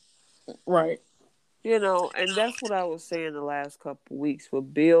 last. Right. and that's what I was saying the last couple weeks for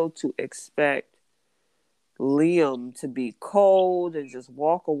Bill to expect Liam to be cold and just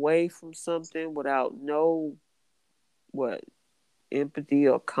walk away from something without no what empathy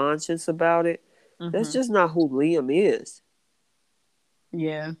or conscience about it. That's Mm-hmm. just not who Liam is.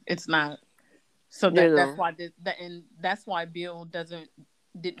 Yeah, it's not. So You that's know. why and that's why Bill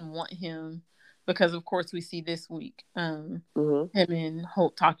didn't want him, because of course we see this week Hmm. him and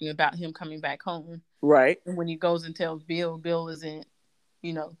Holt talking about him coming back home, Right. and when he goes and tells Bill, Bill isn't,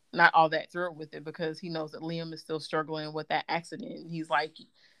 not all that thrilled with it because he knows that Liam is still struggling with that accident. He's like,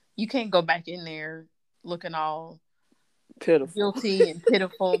 you can't go back in there looking all Pitiful. guilty and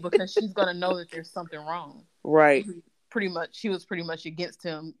pitiful because she's gonna know that there's something wrong. Right. Pretty much, she was pretty much against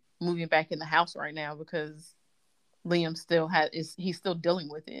him moving back in the house right now because Liam still he's still dealing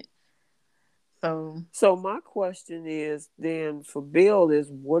with it. So So my question is then for Bill is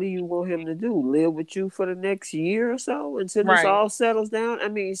what do you want him to do? Live with you for the next year or so until this right. all settles down? I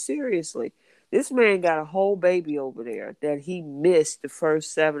mean, seriously. This man got a whole baby over there that he missed the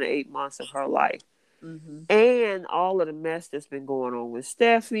first 7 to 8 months of her life. Hmm. And all of the mess that's been going on with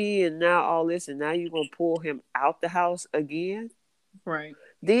Steffi and now all this, and now you're gonna pull him out the house again. Right.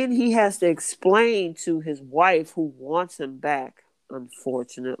 Then he has to explain to his wife who wants him back,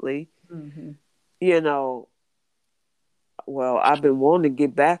 unfortunately, Hmm. you know, well, I've been wanting to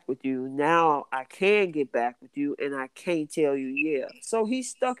get back with you. Now I can get back with you, and I can't tell you, yeah. So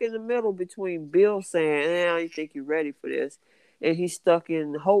he's stuck in the middle between Bill saying, I don't think you're ready for this. And he's stuck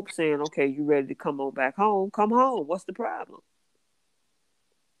in Hope saying, okay, you ready to come on back home? Come home. What's the problem?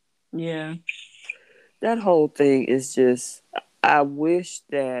 Yeah. That whole thing is just, I wish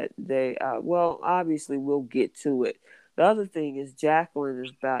that well, obviously we'll get to it. The other thing is Jacqueline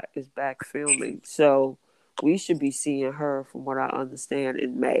is back filming. So we should be seeing her, from what I understand,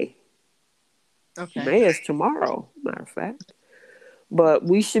 in May. Okay. May is tomorrow, matter of fact. But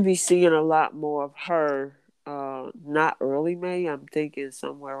we should be seeing a lot more of her. Not early May. I'm thinking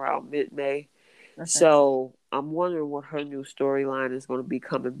somewhere around mid-May. Okay. So I'm wondering what her new storyline is going to be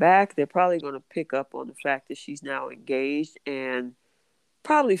coming back. They're probably going to pick up on the fact that she's now engaged and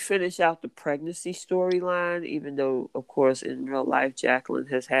probably finish out the pregnancy storyline. Even though, of course, in real life, Jacqueline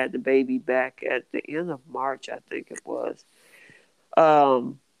has had the baby back at the end of March, I think it was.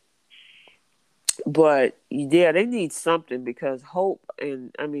 Um, But yeah, they need something because Hope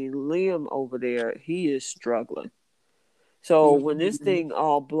and I mean Liam over there, he is struggling. So when this Hmm. thing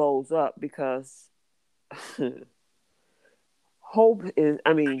all blows up, because Hope is,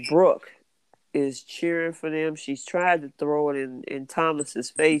 I mean Brooke is cheering for them. She's tried to throw it in Thomas's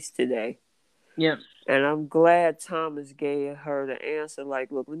face today, Yep. and I'm glad Thomas gave her the answer.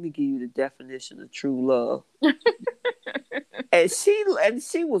 Like, look, let me give you the definition of true love. And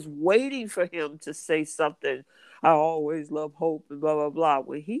she was waiting for him to say something. I always love Hope and blah blah blah.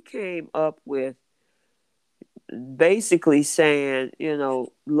 When he came up with basically saying,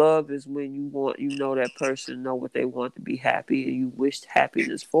 love is when that person know what they want to be happy and you wished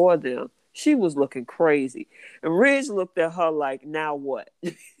happiness for them. She was looking crazy, and Ridge looked at her like, now what?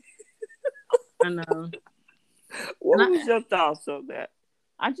 I know. And What was your thoughts on that?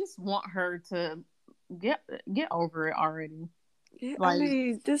 I just want her to get get over it already. Yeah, I Like,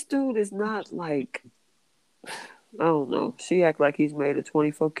 mean, this dude is not like, I don't know. She act like he's made a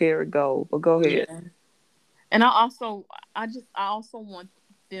 24 karat gold. But go ahead. yeah. And I also want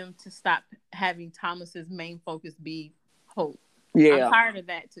them to stop having Thomas's main focus be Hope. I'm Yeah. tired of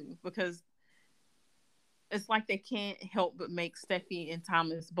that too because it's like they can't help but make Steffi and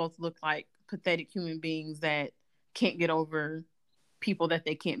Thomas both look like pathetic human beings that can't get over people that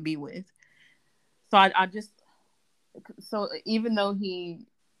they can't be with. So I just so even though he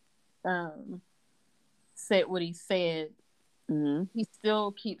um said what he said, Mm-hmm. he's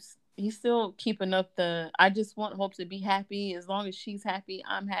still keeping up the I just want Hope to be happy. As long as she's happy,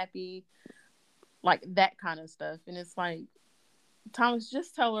 I'm happy. Like that kind of stuff. And it's like, Thomas,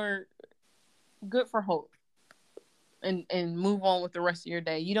 just tell her good for Hope and move on with the rest of your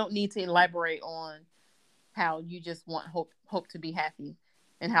day. You don't need to elaborate on how you just want Hope to be happy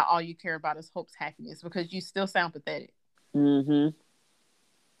and how all you care about is Hope's happiness, because you still sound pathetic. Mm-hmm.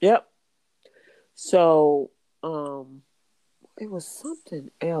 Yep. So, um, it was something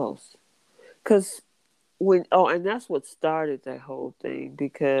else. Cause and that's what started that whole thing,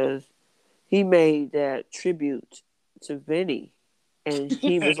 because he made that tribute to Vinny, and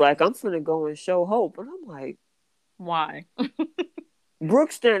he was like, "I'm gonna go and show Hope," and I'm like, Why?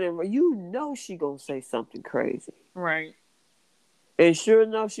 Brooke standing, you know, she gonna say something crazy, Right. and sure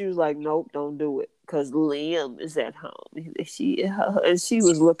enough, she was like, "Nope, don't do it," because Liam is at home. She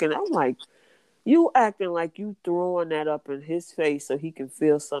was looking. I'm like, you acting like you throwing that up in his face so he can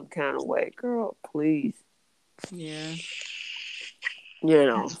feel some kind of way, girl. Please, Yeah.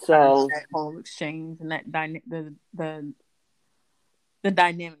 So That whole exchange and that the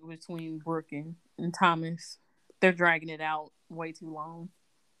dynamic between Brooke and Thomas, they're dragging it out way too long.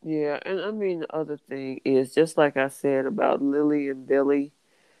 yeah, and I mean the other thing is just like I said about Lily and Billy,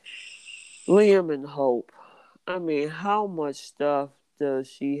 Liam and Hope. I mean, how much stuff does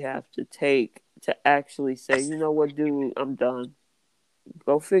she have to take to actually say, you know what, dude, I'm done.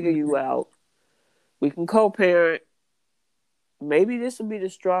 Go figure you Mhm. out. We can co-parent. Maybe this will be the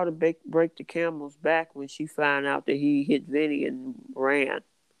straw to break the camel's back when she found out that he hit Vinny and ran.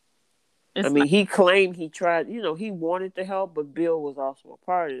 I It's mean, not. he claimed he tried, he wanted to help, but Bill was also a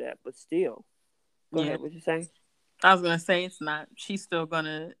part of that. But still, go Yeah, ahead. What you saying? I was gonna say it's not. She's still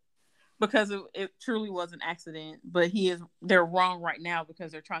gonna, because it truly was an accident. But they're wrong right now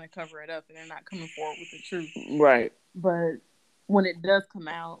because they're trying to cover it up and they're not coming forward with the truth. Right. But when it does come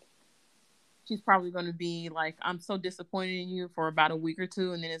out, she's probably going to be like, I'm so disappointed in you for about a week or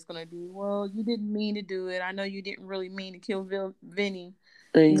two. And then it's going to be, well, you didn't mean to do it. I know you didn't really mean to kill Vinny.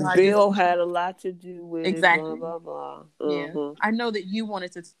 And I just, Bill had a lot to do with it, blah, exactly. blah, blah. Yeah. Uh-huh. I know that you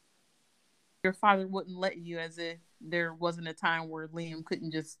wanted to, your father wouldn't let you, as if there wasn't a time where Liam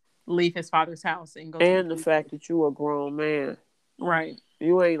couldn't just leave his father's house and go to the And the police fact station. that you a grown man. Right.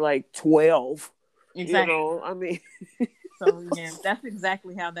 You ain't like 12. Exactly. I mean, So, yeah, that's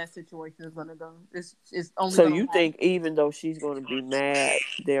exactly how that situation is going to go. It's only so going to you last. think even though she's going to be mad,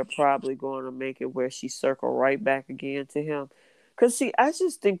 they're probably going to make it where she circle right back again to him? Because, see, I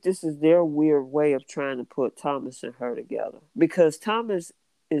just think this is their weird way of trying to put Thomas and her together. Because Thomas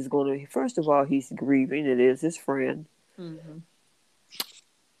is going to, first of all, he's grieving. It is his friend. Mm-hmm.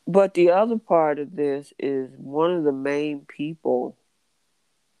 But the other part of this is one of the main people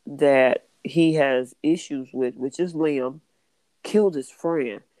that he has issues with, which is Liam, killed his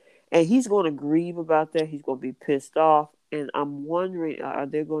friend. And he's going to grieve about that. He's going to be pissed off. And I'm wondering, are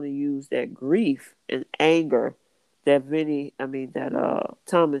they going to use that grief and anger that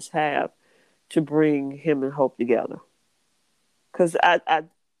Thomas have to bring him and Hope together? Because I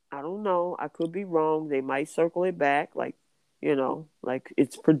don't know. I could be wrong. They might circle it back, like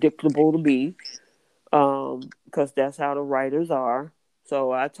it's predictable to be, because that's how the writers are.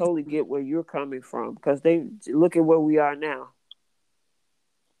 So I totally get where you're coming from, because they look at where we are now.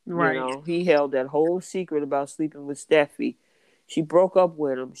 Right. He held that whole secret about sleeping with Steffi. She broke up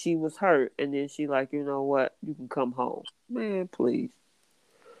with him. She was hurt, and then she like, you know what? You can come home, man. Please.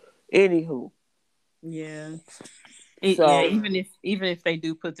 Anywho, Yeah. Yeah, so even if they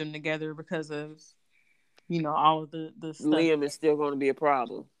do put them together because of all of the stuff. Liam is still going to be a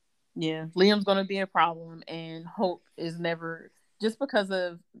problem. Yeah, Liam's going to be a problem, and Hope is never, just because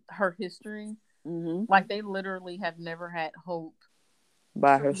of her history. Mm-hmm. Like, they literally have never had Hope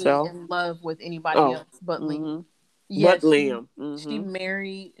By truly herself. in love with anybody Oh. else but Liam. Mm-hmm. But Yes, Liam. she Mm-hmm.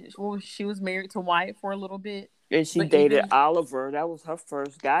 married. Well, she was married to Wyatt for a little bit, And she but dated even Oliver. That was her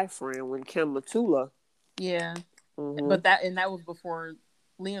first guy friend when Kim Matula. yeah, Mm-hmm. but that was before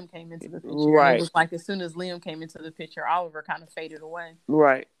Liam came into the picture, and it Right. was like as soon as Liam came into the picture, Oliver kind of faded away.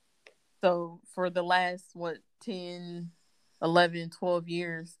 Right. So for the last 10, 11, 12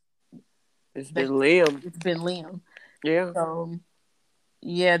 years, It's they been Liam. it's been Liam. Yeah. So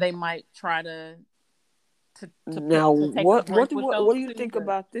yeah, they might try Now, to take a break with what those do you two, think but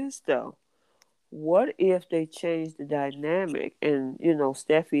about this though? What if they change the dynamic and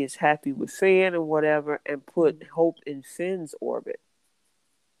Steffi is happy with Finn and whatever, and put Hope in Finn's orbit?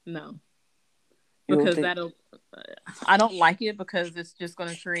 no, You don't because think? I don't like it because it's just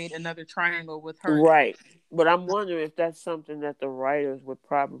going to create another triangle with her. Right. But I'm wondering if that's something that the writers would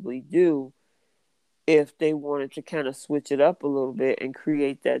probably do if they wanted to kind of switch it up a little bit and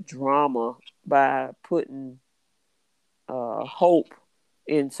create that drama by putting Hope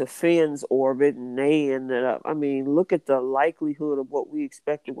into Finn's orbit, and they ended up. I mean, look at the likelihood of what we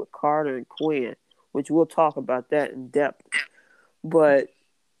expected with Carter and Quinn, which we'll talk about that in depth. But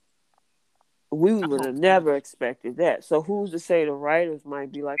we I would hope have so. never expected that. So who's to say the writers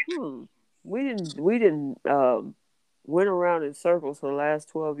might be like, we didn't went around in circles for the last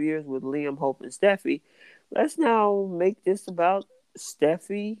 12 years with Liam, Hope, and Steffi. Let's now make this about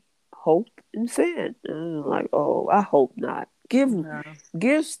Steffi, Hope, and Finn. And I'm like, oh, I hope not. No.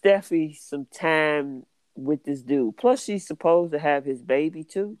 Give Steffi some time with this dude. Plus, she's supposed to have his baby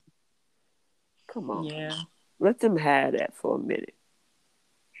too. Come on, Yeah. let them have that for a minute.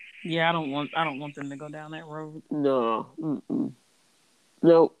 Yeah, I don't want them to go down that road. No,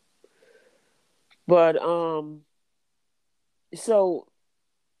 nope. But so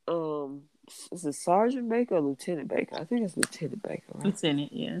is it Sergeant Baker or Lieutenant Baker? I think it's Lieutenant Baker, right? It's in it,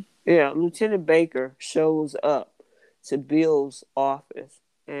 yeah. Yeah, Lieutenant Baker shows up to Bill's office,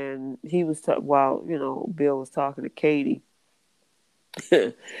 and he was while Bill was talking to Katie.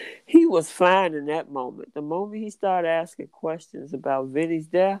 He was fine in that moment. The moment he started asking questions about Vinny's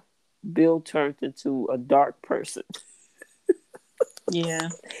death, Bill turned into a dark person. Yeah.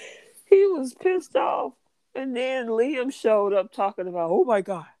 He was pissed off. And then Liam showed up talking about, oh my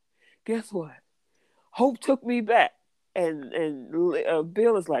God, guess what? Hope took me back. And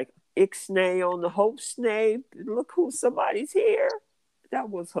Bill is like, Ixnay on the Hope snake. Look who somebody's here. That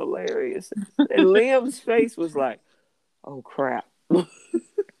was hilarious. And Liam's face was like, oh crap.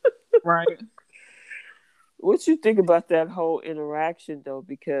 Right. What you think about that whole interaction though?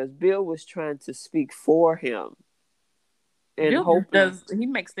 Because Bill was trying to speak for him and Bill just hoping does, he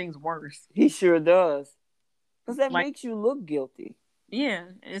makes things worse. he sure does. Because that Like, makes you look guilty. yeah,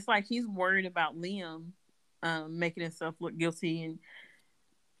 it's like he's worried about Liam making himself look guilty, and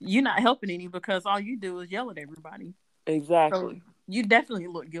you're not helping any because all you do is yell at everybody. So Exactly. you definitely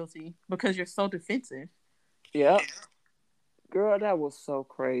look guilty because you're so defensive. Yep. Girl, that was so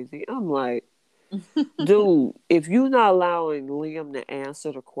crazy. I'm like, dude, if you're not allowing Liam to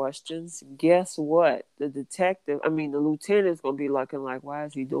answer the questions, guess what? The lieutenant's going to be looking like, why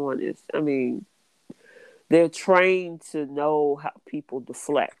is he doing this? I mean, they're trained to know how people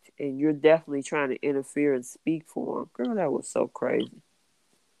deflect, and you're definitely trying to interfere and speak for them. Girl, that was so crazy.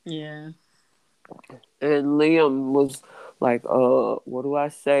 Yeah. And Liam was like, what do I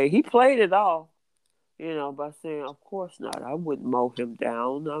say? He played it off, by saying, of course not. I wouldn't mow him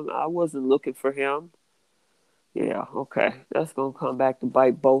down. I wasn't looking for him. Yeah, okay. That's going to come back to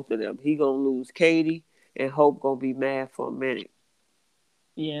bite both of them. He going to lose Katie, and Hope going to be mad for a minute.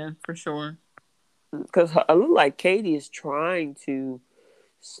 Yeah, for sure. Because I look like Katie is trying to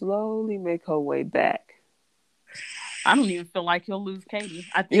slowly make her way back. I don't even feel like he'll lose Katie.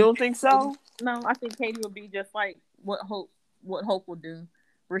 I You think don't think so? no, I think Katie will be just like what Hope will do,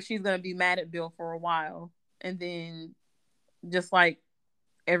 where she's gonna be mad at Bill for a while, and then just like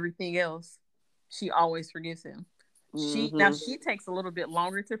everything else, she always forgives him. She takes a little bit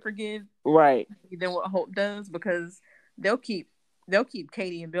longer to forgive Right. than what Hope does because they'll keep they'll keep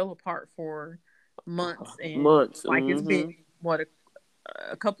Katie and Bill apart for months, and Months. like it's been what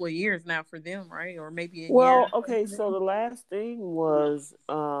a couple of years now for them, right? Or maybe a year. Well, okay, so the last thing was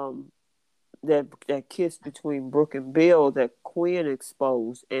that kiss between Brooke and Bill that Quinn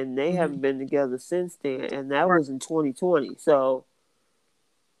exposed, and they Mm-hmm. haven't been together since then, and that Right. was in 2020. So,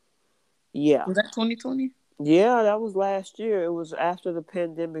 yeah. Was that 2020? Yeah, that was last year. It was after the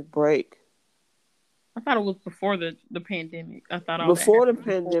pandemic break. I thought it was before the pandemic. I thought all that Before the happened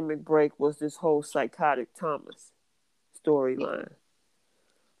before. pandemic break was this whole psychotic Thomas storyline.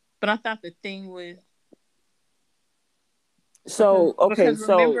 But I thought the thing was So, okay, because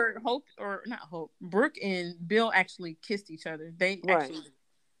so, remember Hope or not Hope, Brooke and Bill actually kissed each other. They right. actually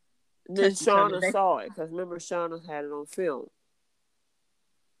Then touched each other. Shauna saw it, because remember, Shauna had it on film.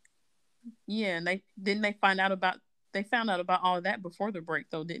 Yeah, and they find out about they found out about all of that before the break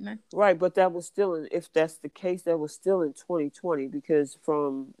though, didn't they? Right, but that was still if that's the case, that was still in 2020, because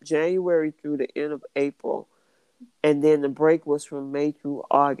from January through the end of April, and then the break was from May through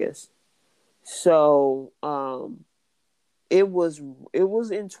August. So, it was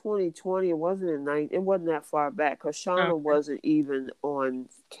in 2020. It wasn't it wasn't that far back, because Shauna Okay. wasn't even on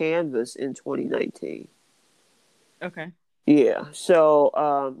canvas in 2019. Okay. Yeah.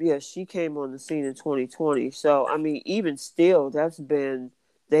 So, yeah, she came on the scene in 2020. So, I mean, even still, that's been,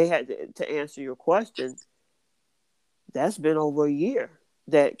 they had to answer your question. That's been over a year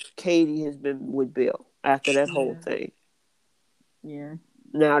that Katie has been with Bill after that whole Yeah. thing. Yeah.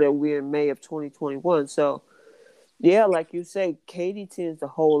 Now that we're in May of 2021. So, yeah, like you say, Katie tends to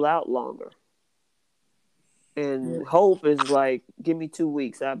hold out longer. And Yep. Hope is like, give me 2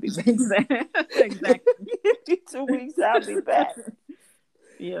 weeks, I'll be back. Exactly. Exactly. Give me 2 weeks, I'll be back.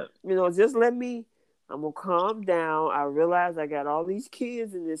 Yep. Just let me, I'm going to calm down. I realize I got all these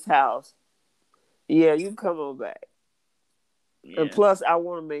kids in this house. Yeah, you come on back. And Yeah. plus, I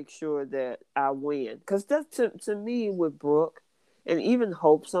want to make sure that I win. Because that's to me with Brooke and even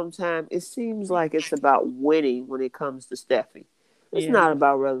Hope sometimes, it seems like it's about winning when it comes to Steffi. It's Yeah. not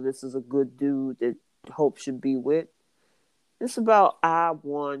about whether this is a good dude that Hope should be with. It's about I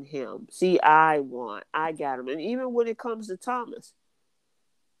won him. See, I won. I got him. And even when it comes to Thomas,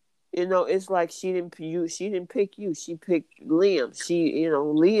 it's like she didn't pick you. She picked Liam.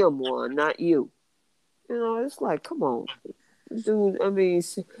 Liam won, not you. It's like, come on, dude. I mean,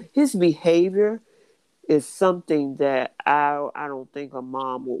 his behavior is something that I don't think a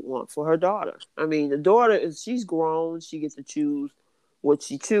mom would want for her daughter. I mean, the daughter she's grown, she gets to choose what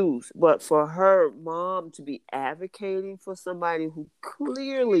she chooses. But for her mom to be advocating for somebody who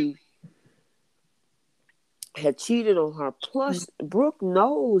clearly had cheated on her, plus Brooke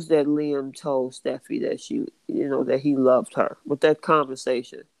knows that Liam told Steffi that that he loved her with that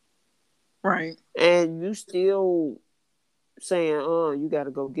conversation, Right. and you still saying, "Oh, you got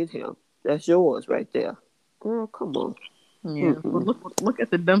to go get him. That's yours right there." Girl, come on. Yeah. But Mm-mm. look at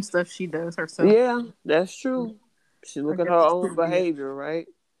the dumb stuff she does herself. Yeah, that's true. She I look at guess her it own shouldn't be behavior, right?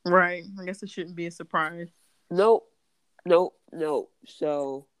 right. I guess it shouldn't be a surprise. Nope, nope, nope.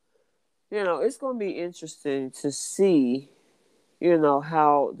 So, it's going to be interesting to see,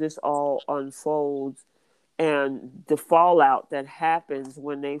 how this all unfolds and the fallout that happens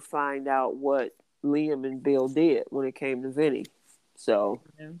when they find out what Liam and Bill did when it came to Vinny. So,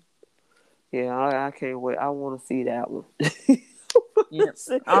 Yeah. yeah, I can't wait. I want to see that one. Yep.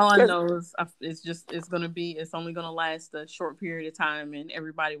 All I Because know is it's only gonna last a short period of time, and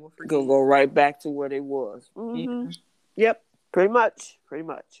everybody will gonna forget. go right back to where they was. Yeah. Yep, pretty much, pretty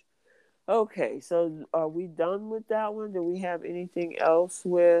much. Okay, so are we done with that one? Do we have anything else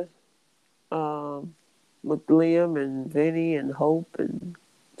um with Liam and Vinny and Hope and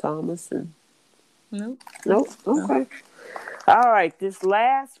Thomas and Nope. I nope? think so. Okay. All right, this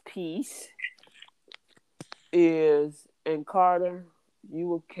last piece is and Carter,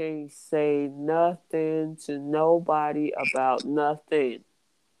 you can't say nothing to nobody about nothing.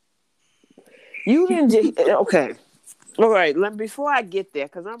 You didn't okay. All right, before I get there,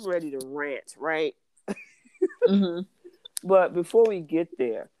 because I'm ready to rant, right? Mhm. But before we get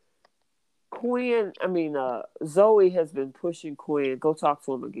there, Zoe has been pushing Quinn. Go talk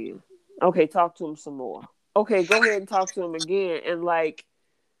to him again. Okay, talk to him some more. Okay, go ahead and talk to him again. And like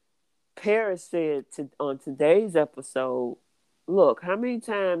Paris said on today's episode, look, how many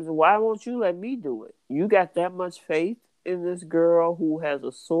times, why won't you let me do it? You got that much faith in this girl who has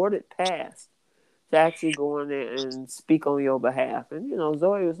a sordid past to actually go in there and speak on your behalf. And,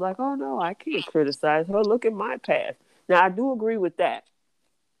 Zoe was like, oh no, I can't criticize her. Look at my past. Now, I do agree with that.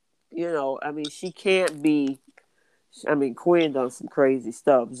 She can't be, Quinn done some crazy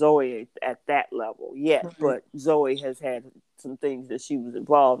stuff. Zoe ain't at that level yet, Right. but Zoe has had some things that she was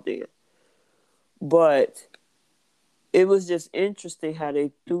involved in. But it was just interesting how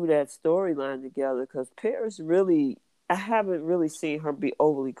they threw that storyline together because Paris really, I haven't really seen her be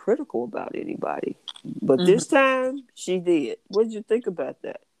overly critical about anybody. But Mhm. this time, she did. What did you think about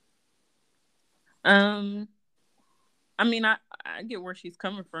that? Um. I mean, I get where she's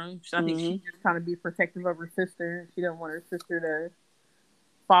coming from. I think she's Mm-hmm. just trying to be protective of her sister. She doesn't want her sister to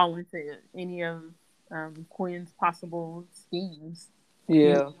fall into any of Quinn's possible schemes. You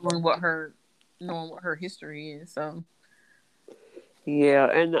know, Yeah. knowing what her history is. So Yeah.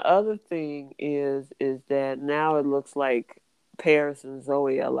 And the other thing is that now it looks like Paris and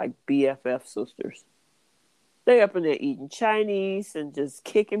Zoe are like BFF sisters. They up in there eating Chinese and just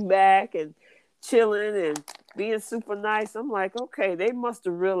kicking back and chilling and being super nice. I'm like, okay, they must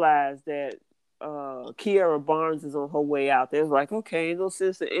have realized that Kiara Barnes is on her way out. They're like, okay, ain't no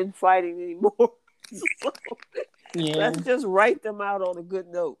sense in infighting anymore. So yeah, let's just write them out on a good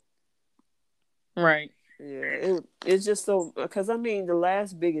note. right. Yeah, it's just so because the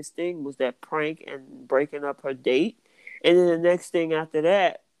last biggest thing was that prank and breaking up her date, and then the next thing after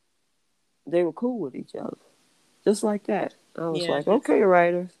that, they were cool with each other, just like that. I was Yeah, like, okay,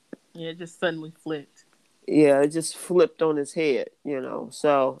 writers. it just suddenly flipped. Yeah, it just flipped on his head.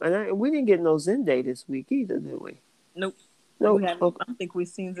 So, and we didn't get no Zende this week either, did we? Nope. We Nope. haven't. Okay. I don't think we've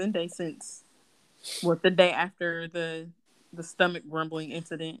seen Zende since. What, the day after the stomach grumbling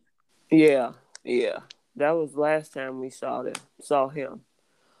incident? Yeah, yeah. That was last time we saw him.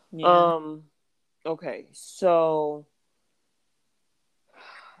 Yeah. Um. Okay, so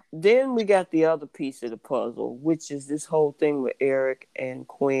then we got the other piece of the puzzle, which is this whole thing with Eric and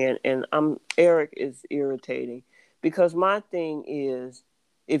Quinn. And Eric is irritating because my thing is,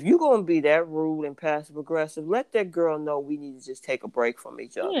 if you're gonna be that rude and passive aggressive, let that girl know we need to just take a break from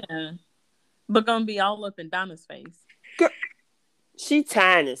each other. Yeah. But gonna be all up in Donna's face. Girl, she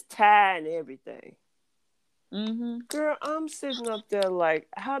tying everything. Mm-hmm. Girl, I'm sitting up there like,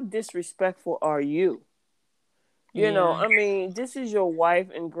 how disrespectful are you? Yeah. I mean, this is your wife,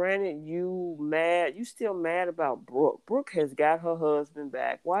 and granted, you still mad about Brooke. Brooke has got her husband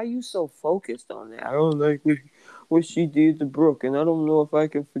back. Why are you so focused on that? I don't like what she did to Brooke, and I don't know if I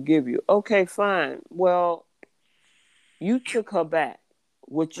can forgive you. Okay, fine. Well, you took her back.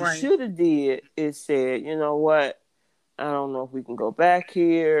 What you Right. should have did is said, you know what? I don't know if we can go back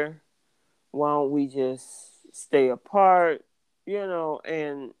here. Why don't we just stay apart?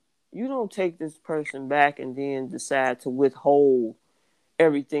 And you don't take this person back and then decide to withhold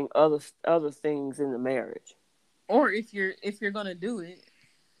everything other things in the marriage. Or if you're gonna do it,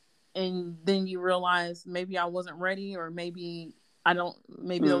 and then you realize maybe I wasn't ready, or maybe those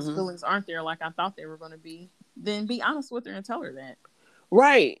Hmm. feelings aren't there like I thought they were gonna be, then be honest with her and tell her that.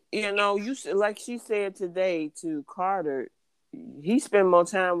 Right. Like she said today to Carter, he spent more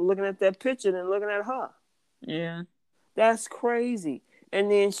time looking at that picture than looking at her. Yeah. That's crazy. And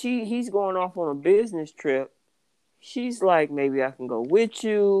then he's going off on a business trip. She's like, maybe I can go with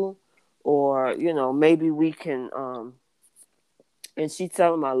you, or maybe we can. And she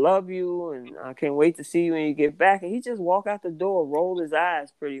tell him I love you, and I can't wait to see you when you get back. And he just walk out the door, roll his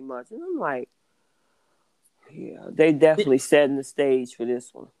eyes, pretty much. And I'm like, yeah, they Di- definitely setting the stage for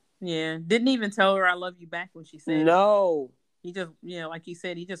this one. yeah. Didn't even tell her I love you back when she said it. No, He just, like you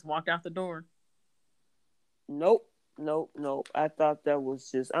said, he just walked out the door. nope, nope, nope. I thought that was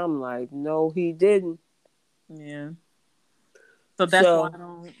just. I'm like, no, he didn't. Yeah. So that's why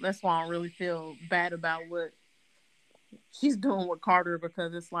So, I don't really feel bad about what she's doing with Carter,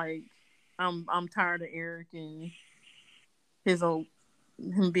 because it's like I'm tired of Eric and his old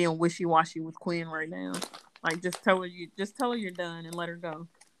him being wishy washy with Quinn right now. Like, just tell her you're done and let her go.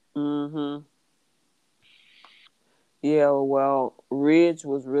 mm-hmm. Yeah, well, Ridge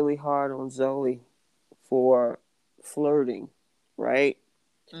was really hard on Zoe for flirting, right?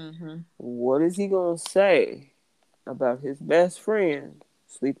 Hmm. What is he gonna say about his best friend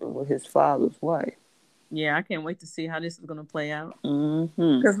sleeping with his father's wife? Yeah, I can't wait to see how this is gonna play out.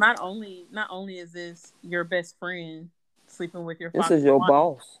 Mm-hmm. Because not only is this your best friend sleeping with your This is father's your wife,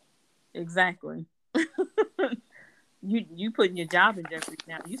 boss. exactly. You putting your job in jeopardy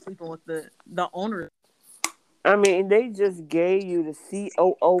now. You sleeping with the owner. I mean, they just gave you the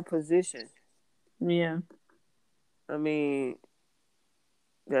COO position. Yeah. I mean,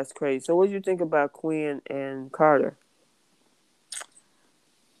 that's crazy. So, what do you think about Quinn and Carter?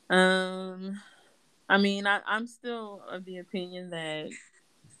 Um. I mean, I'm still of the opinion that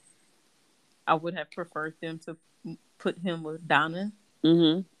I would have preferred them to put him with Donna,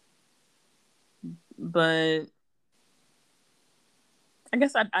 Mm-hmm. but I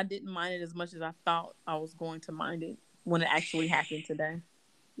guess I didn't mind it as much as I thought I was going to mind it when it actually happened today.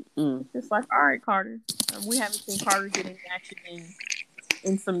 Mm. It's just like, all right, Carter. We haven't seen Carter get any action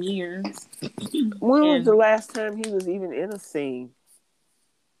in some years, When was the and last time he was even in a scene?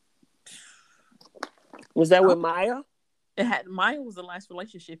 Was that I with don't, Maya? it had Maya was the last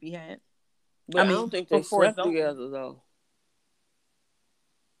relationship he had. I But I mean, don't think they before slept Zoe. together though,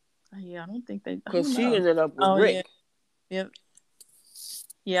 Yeah, I don't think they. I because don't she know. ended up with Oh yeah, Rick. yeah,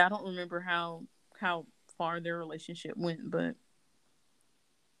 yeah. I don't remember how far their relationship went,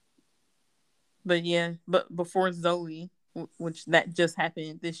 but yeah, but before Zoe, which that just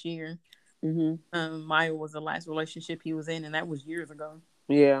happened this year, Mm-hmm. Maya was the last relationship he was in, and that was years ago.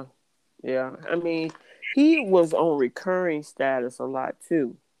 Yeah, yeah. I mean, he was on recurring status a lot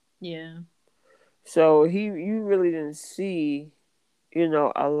too. Yeah, So you really didn't see,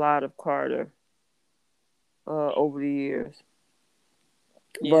 a lot of Carter over the years.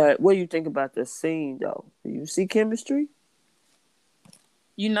 yeah. But what do you think about the scene though? Do you see chemistry?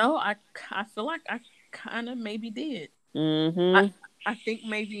 I feel like I kind of maybe did. I Mm-hmm. I think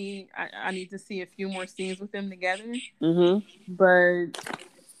maybe I need to see a few more scenes with them together, Mm-hmm. but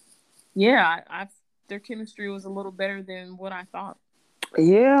yeah, I their chemistry was a little better than what I thought.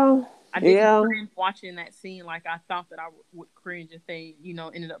 Yeah. I didn't Yeah. cringe watching that scene like I thought that I would cringe if they,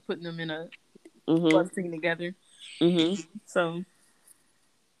 ended up putting them in a Mm-hmm. bus scene together. Mm-hmm. So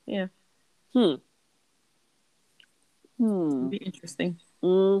yeah. Hmm. Hmm. Be interesting.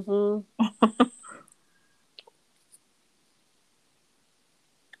 Mm-hmm.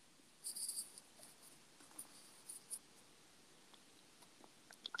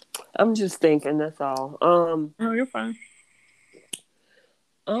 I'm just thinking. That's all. Oh, you're fine.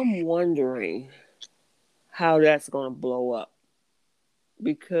 I'm wondering how that's gonna blow up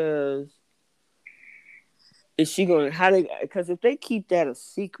because is she gonna how they? Because if they keep that a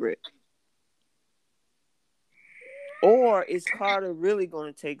secret, or is Carter really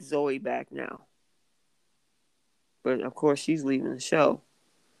gonna take Zoe back now? But of course, she's leaving the show.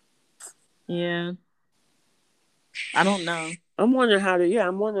 Yeah, I don't know. I'm wondering how. Yeah,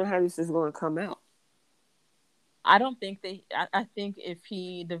 I'm wondering how this is gonna come out. I don't think they. I think if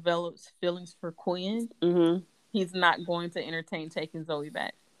he develops feelings for Quinn, Mm-hmm. he's not going to entertain taking Zoe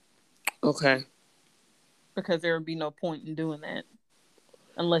back Okay. because there would be no point in doing that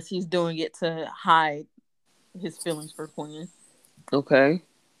unless he's doing it to hide his feelings for Quinn. Okay.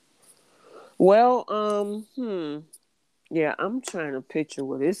 Well, yeah, I'm trying to picture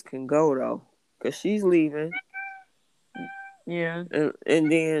where this can go though, cause she's leaving, Yeah.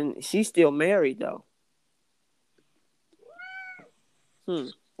 and then she's still married though. Hmm.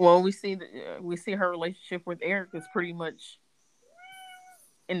 Well, we see her relationship with Eric is pretty much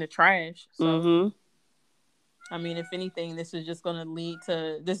in the trash. So, Mm-hmm. I mean, if anything, this is just going to lead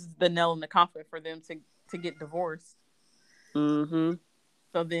to this is the nail in the coffin for them to get divorced. Mm-hmm.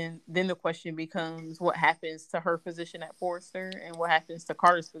 So then the question becomes what happens to her position at Forrester and what happens to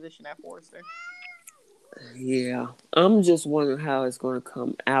Carter's position at Forrester. Yeah, I'm just wondering how it's gonna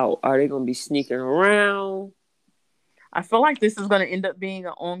come out. Are they gonna be sneaking around? I feel like this is going to end up being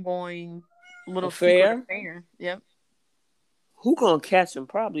an ongoing little secret Affair? affair. Yep. Who gonna catch him?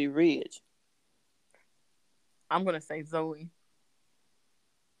 Probably Ridge. I'm going to say Zoe.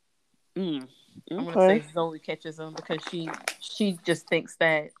 Mm. I'm going to say Okay. Zoe catches him because she just thinks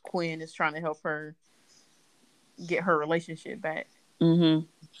that Quinn is trying to help her get her relationship back. Mm-hmm.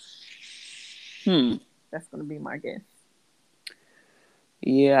 Hmm. That's going to be my guess.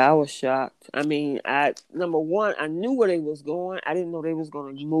 Yeah, I was shocked. I mean, I number one, I knew where they was going. I didn't know they was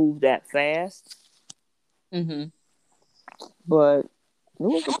gonna move that fast. Mm-hmm. But it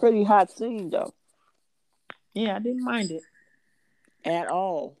was a pretty hot scene though. Yeah, I didn't mind At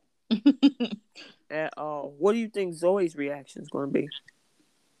all. it. At all. What do you think Zoe's reaction is gonna be?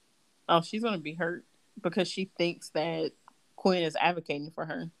 Oh, she's going to be hurt because she thinks that Quinn is advocating for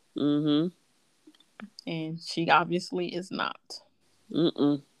her, Mm-hmm. and she obviously is not.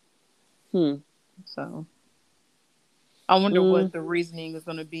 Mm-mm. Hmm. So I wonder Mm. what the reasoning is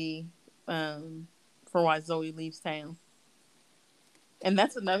going to be um, for why Zoe leaves town. And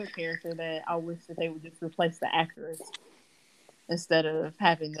that's another character that I wish that they would just replace the actress instead of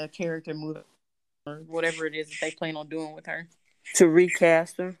having the character move or whatever it is that they plan on doing with her. To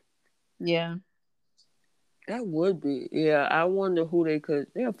recast her? Yeah. That would be. Yeah, I wonder who they could.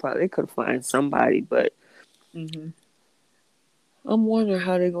 They could find somebody, but Mm-hmm. I'm wondering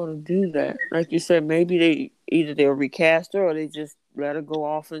how they're gonna do that. Like you said, maybe they'll recast her or they just let her go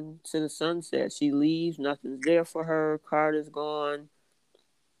off into the sunset. She leaves, nothing's there for her. Carter's gone.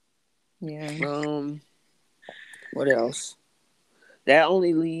 Yeah. What else? That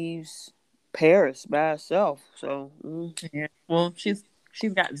only leaves Paris by herself. So, Yeah. Well, she's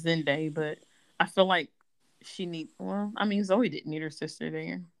got Zendaya, but I feel like she need. Well, I mean, Zoe didn't need her sister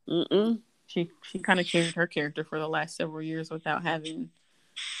there. mm-mm, She kind of carried her character for the last several years without having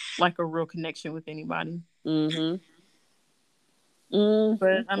like a real connection with anybody. mm-hmm,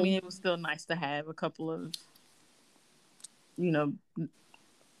 But I okay. mean, it was still nice to have a couple of you know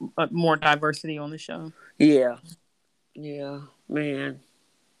more diversity on the show. Yeah, yeah, man.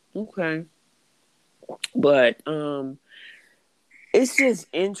 Okay, but it's just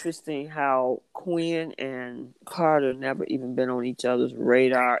interesting how Quinn and Carter never even been on each other's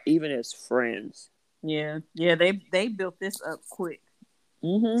radar, even as friends. Yeah, yeah, they built this up quick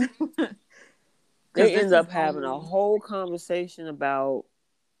Hmm. because They this end is up having a only whole conversation about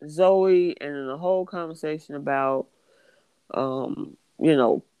Zoe, and then a whole conversation about, you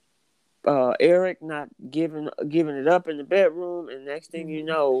know, Eric not giving it up in the bedroom, and next thing you Mhm.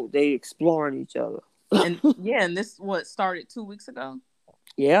 know, they exploring each other. and yeah, and this what started 2 weeks ago.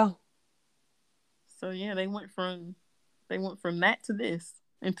 Yeah. So yeah, they went from that to this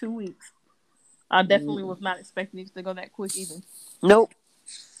in 2 weeks. I definitely Mm. was not expecting it to go that quick either. Nope.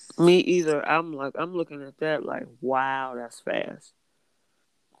 Me either. I'm looking at that like, wow, that's fast.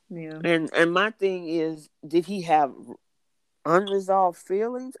 Yeah, And my thing is, did he have unresolved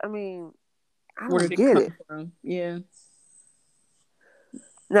feelings? I mean, I where don't did it get come it. from? Yeah,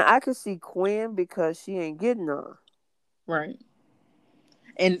 Now I could see Quinn because she ain't getting none. Right.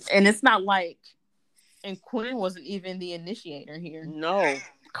 And it's not like, and Quinn wasn't even the initiator here. No.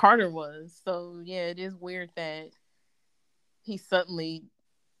 Carter was. So yeah, it is weird that he suddenly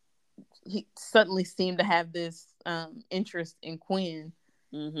he suddenly seemed to have this interest in Quinn,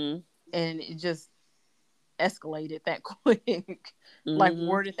 Mm-hmm. and it just escalated that quick. Like, Mm-hmm.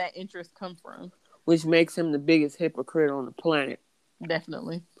 where did that interest come from? Which makes him the biggest hypocrite on the planet.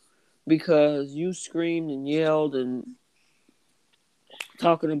 Definitely. Because you screamed and yelled and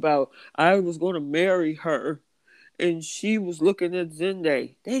talking about I was going to marry her, and she was looking at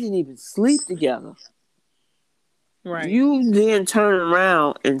Zende. They didn't even sleep together. Right. You then turn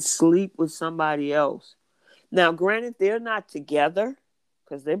around and sleep with somebody else. Now, granted, they're not together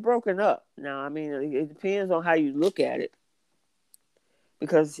because they're broken up. Now, I mean, it depends on how you look at it.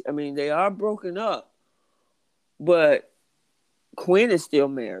 Because, I mean, they are broken up, but Quinn is still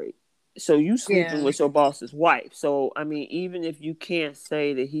married. So you sleeping Yeah. with your boss's wife. So, I mean, even if you can't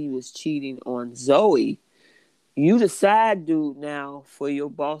say that he was cheating on Zoe, you the side dude now for your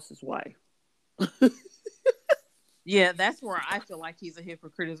boss's wife. Yeah, that's where I feel like he's a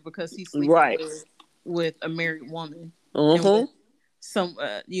hypocrite, is because he's sleeping Right. with a married woman, and Uh-huh. with some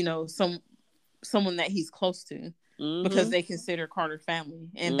someone that he's close to, because Mm-hmm. they consider Carter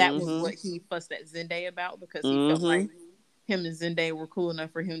family. And that was Mm-hmm. what he fussed at Zendaya about, because he felt Mm-hmm. like him and Zendaya were cool enough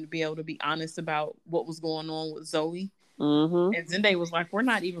for him to be able to be honest about what was going on with Zoe. Mm-hmm. And Zendaya was like, "We're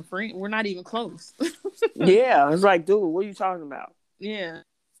not even friends. We're not even close." Yeah. It's like, dude, what are you talking about? Yeah,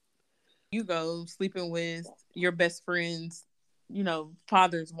 you go sleeping with your best friend's,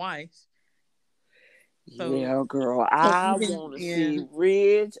 father's wife. So, Yeah, girl. so I even want to yeah, see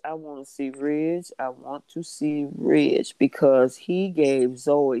Ridge. I want to see Ridge. I want to see Ridge because he gave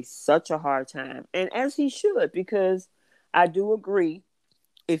Zoe such a hard time. And as he should, because I do agree,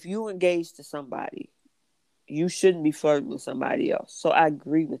 if you engage to somebody, you shouldn't be flirting with somebody else. So I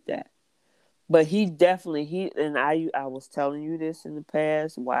agree with that. But he definitely, I was telling you this in the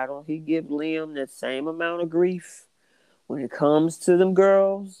past. Why don't he give Liam that same amount of grief when it comes to them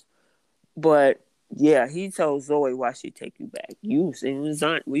girls? But yeah, he told Zoe why she take you back. You was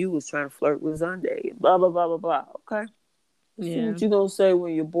you was trying to flirt with Sunday. Blah blah blah blah blah. Okay. Let's see yeah, what you gonna say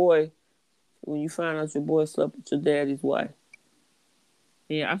when you find out your boy slept with your daddy's wife.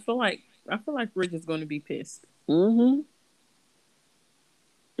 yeah. I feel like Rich is going to be pissed. Mm-hmm.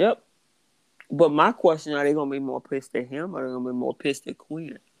 Yep. But my question, are they gonna be more pissed at him or are they gonna be more pissed at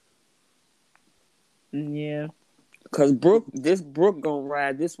Quinn? Yeah, Cause Brooke gonna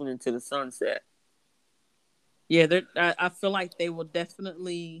ride this one into the sunset. yeah. I feel like they will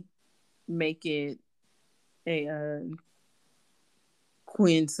definitely make it a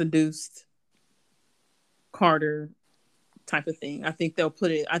Quinn seduced Carter type of thing. I think they'll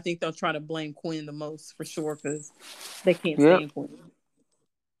put it. I think they'll try to blame Quinn the most for sure, because they can't Yep. stand Quinn.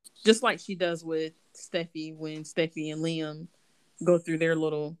 Just like she does with Steffi, when Steffi and Liam go through their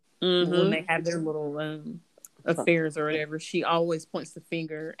little, when Mm-hmm. they have their little affairs or whatever. She always points the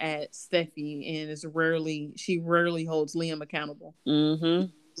finger at Steffi, and she rarely holds Liam accountable, Mm-hmm.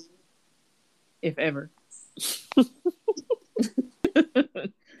 if ever.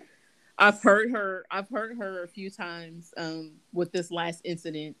 I've heard her a few times with this last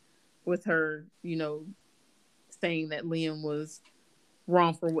incident, with her, saying that Liam was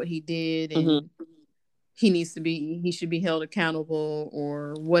wrong for what he did, Mm-hmm. and he should be held accountable,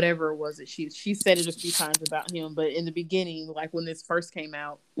 or whatever it was that she said it a few times about him. But in the beginning, like when this first came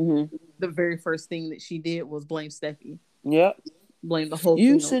out, Mm-hmm. the very first thing that she did was blame Steffi, Yep. blame the whole You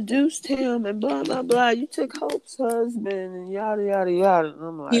thing on Steffi. seduced him and blah blah blah. You took Hope's husband and yada yada yada. And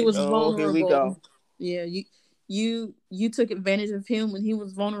I'm He like, was oh, here we vulnerable. go. Yeah, you took advantage of him when he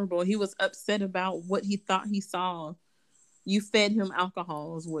was vulnerable. He was upset about what he thought he saw. You fed him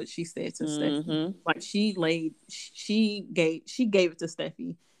alcohol, is what she said to Steffi. Mm-hmm. Like, she gave it to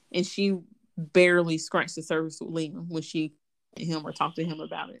Steffi, and she barely scratched the surface with Liam when she him or talked to him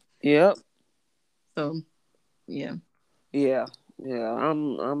about it. Yep. So yeah, Yeah. Yeah.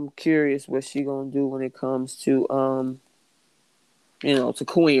 I'm curious what she gonna do when it comes to to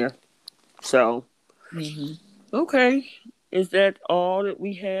Queer. So hmm okay. Is that all that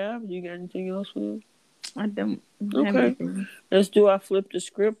we have? You got anything else for them? I don't have Okay. anything. Let's do our flip the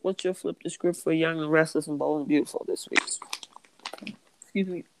script. What's your flip the script for Young and Restless and Bold and Beautiful this week? Excuse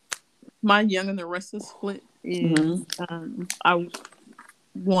me. My Young and the Restless split Mm-hmm. is I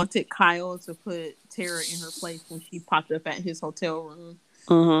wanted Kyle to put Tara in her place when she popped up at his hotel room.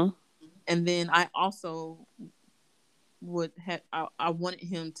 Mm-hmm. And then I also I wanted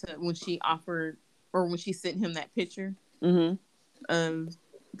him to, when she offered, or when she sent him that picture Mm-hmm. of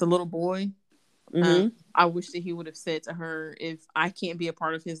the little boy, Mm-hmm. I wish that he would have said to her, if I can't be a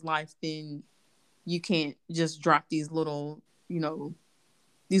part of his life, then you can't just drop these little,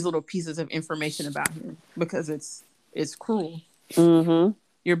 these little pieces of information about him, because it's cruel. Mm-hmm.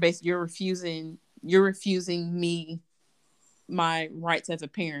 You're refusing me my rights as a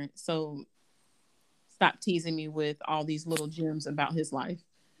parent. So stop teasing me with all these little gems about his life.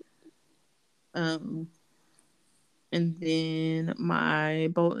 And then my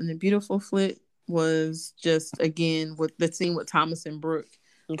Bold and the Beautiful flip was just, again, with the scene with Thomas and Brooke.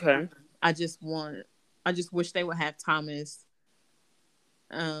 Okay. I just wish they would have Thomas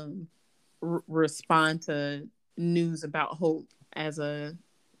respond to news about Hope as a,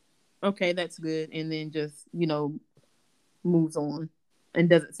 okay, that's good, and then just, moves on and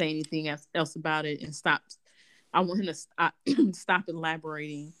doesn't say anything else about it, and stops. I want him to stop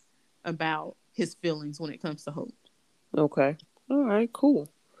elaborating about his feelings when it comes to Hope. Okay. All right. Cool.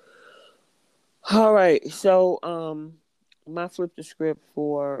 All right. So, my flip the script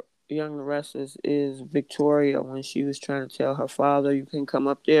for Young and Restless is Victoria, when she was trying to tell her father, "You can come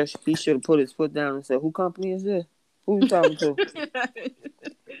up there." He should have put his foot down and said, "Who company is this? Who you talking to?"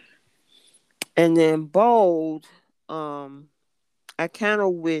 And then Bold, I kind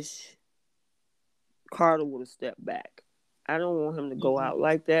of wish Carter would have stepped back. I don't want him to go out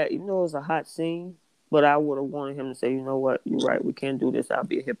like that, even though it was a hot scene. But I would have wanted him to say, "You know what? You're right. We can't do this. I'll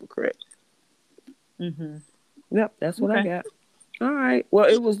be a hypocrite." Mm-hmm. Yep, that's what I got. All right. Well,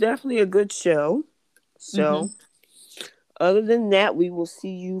 it was definitely a good show. So, other than that, we will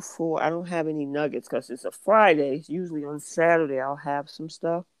see you for. I don't have any nuggets because it's a Friday. Usually on Saturday, I'll have some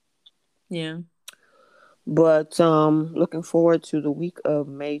stuff. Yeah. But looking forward to the week of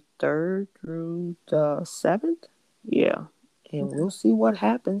May 3rd through the 7th. Yeah. And we'll see what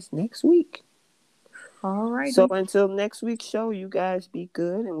happens next week. All right. So until next week's show, you guys be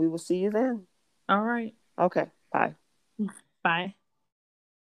good, and we will see you then. All right. Okay. Bye. Bye.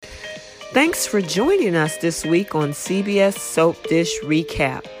 Thanks for joining us this week on CBS Soap Dish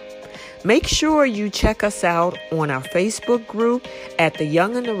Recap. Make sure you check us out on our Facebook group at The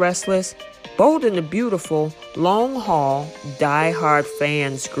Young and the Restless, Bold and the Beautiful, Long Haul, Die Hard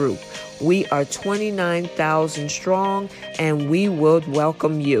Fans Group. We are 29,000 strong, and we would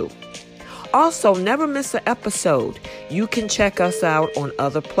welcome you. Also, never miss an episode. You can check us out on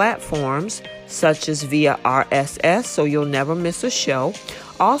other platforms, such as via RSS, so you'll never miss a show.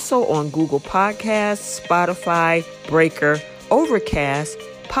 Also on Google Podcasts, Spotify, Breaker, Overcast,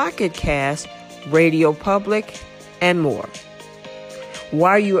 Pocket Cast, Radio Public, and more.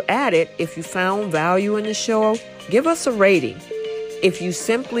 While you're at it, if you found value in the show, give us a rating. If you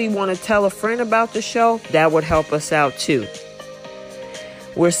simply want to tell a friend about the show, that would help us out too.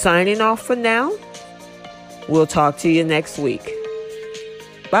 We're signing off for now. We'll talk to you next week.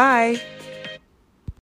 Bye.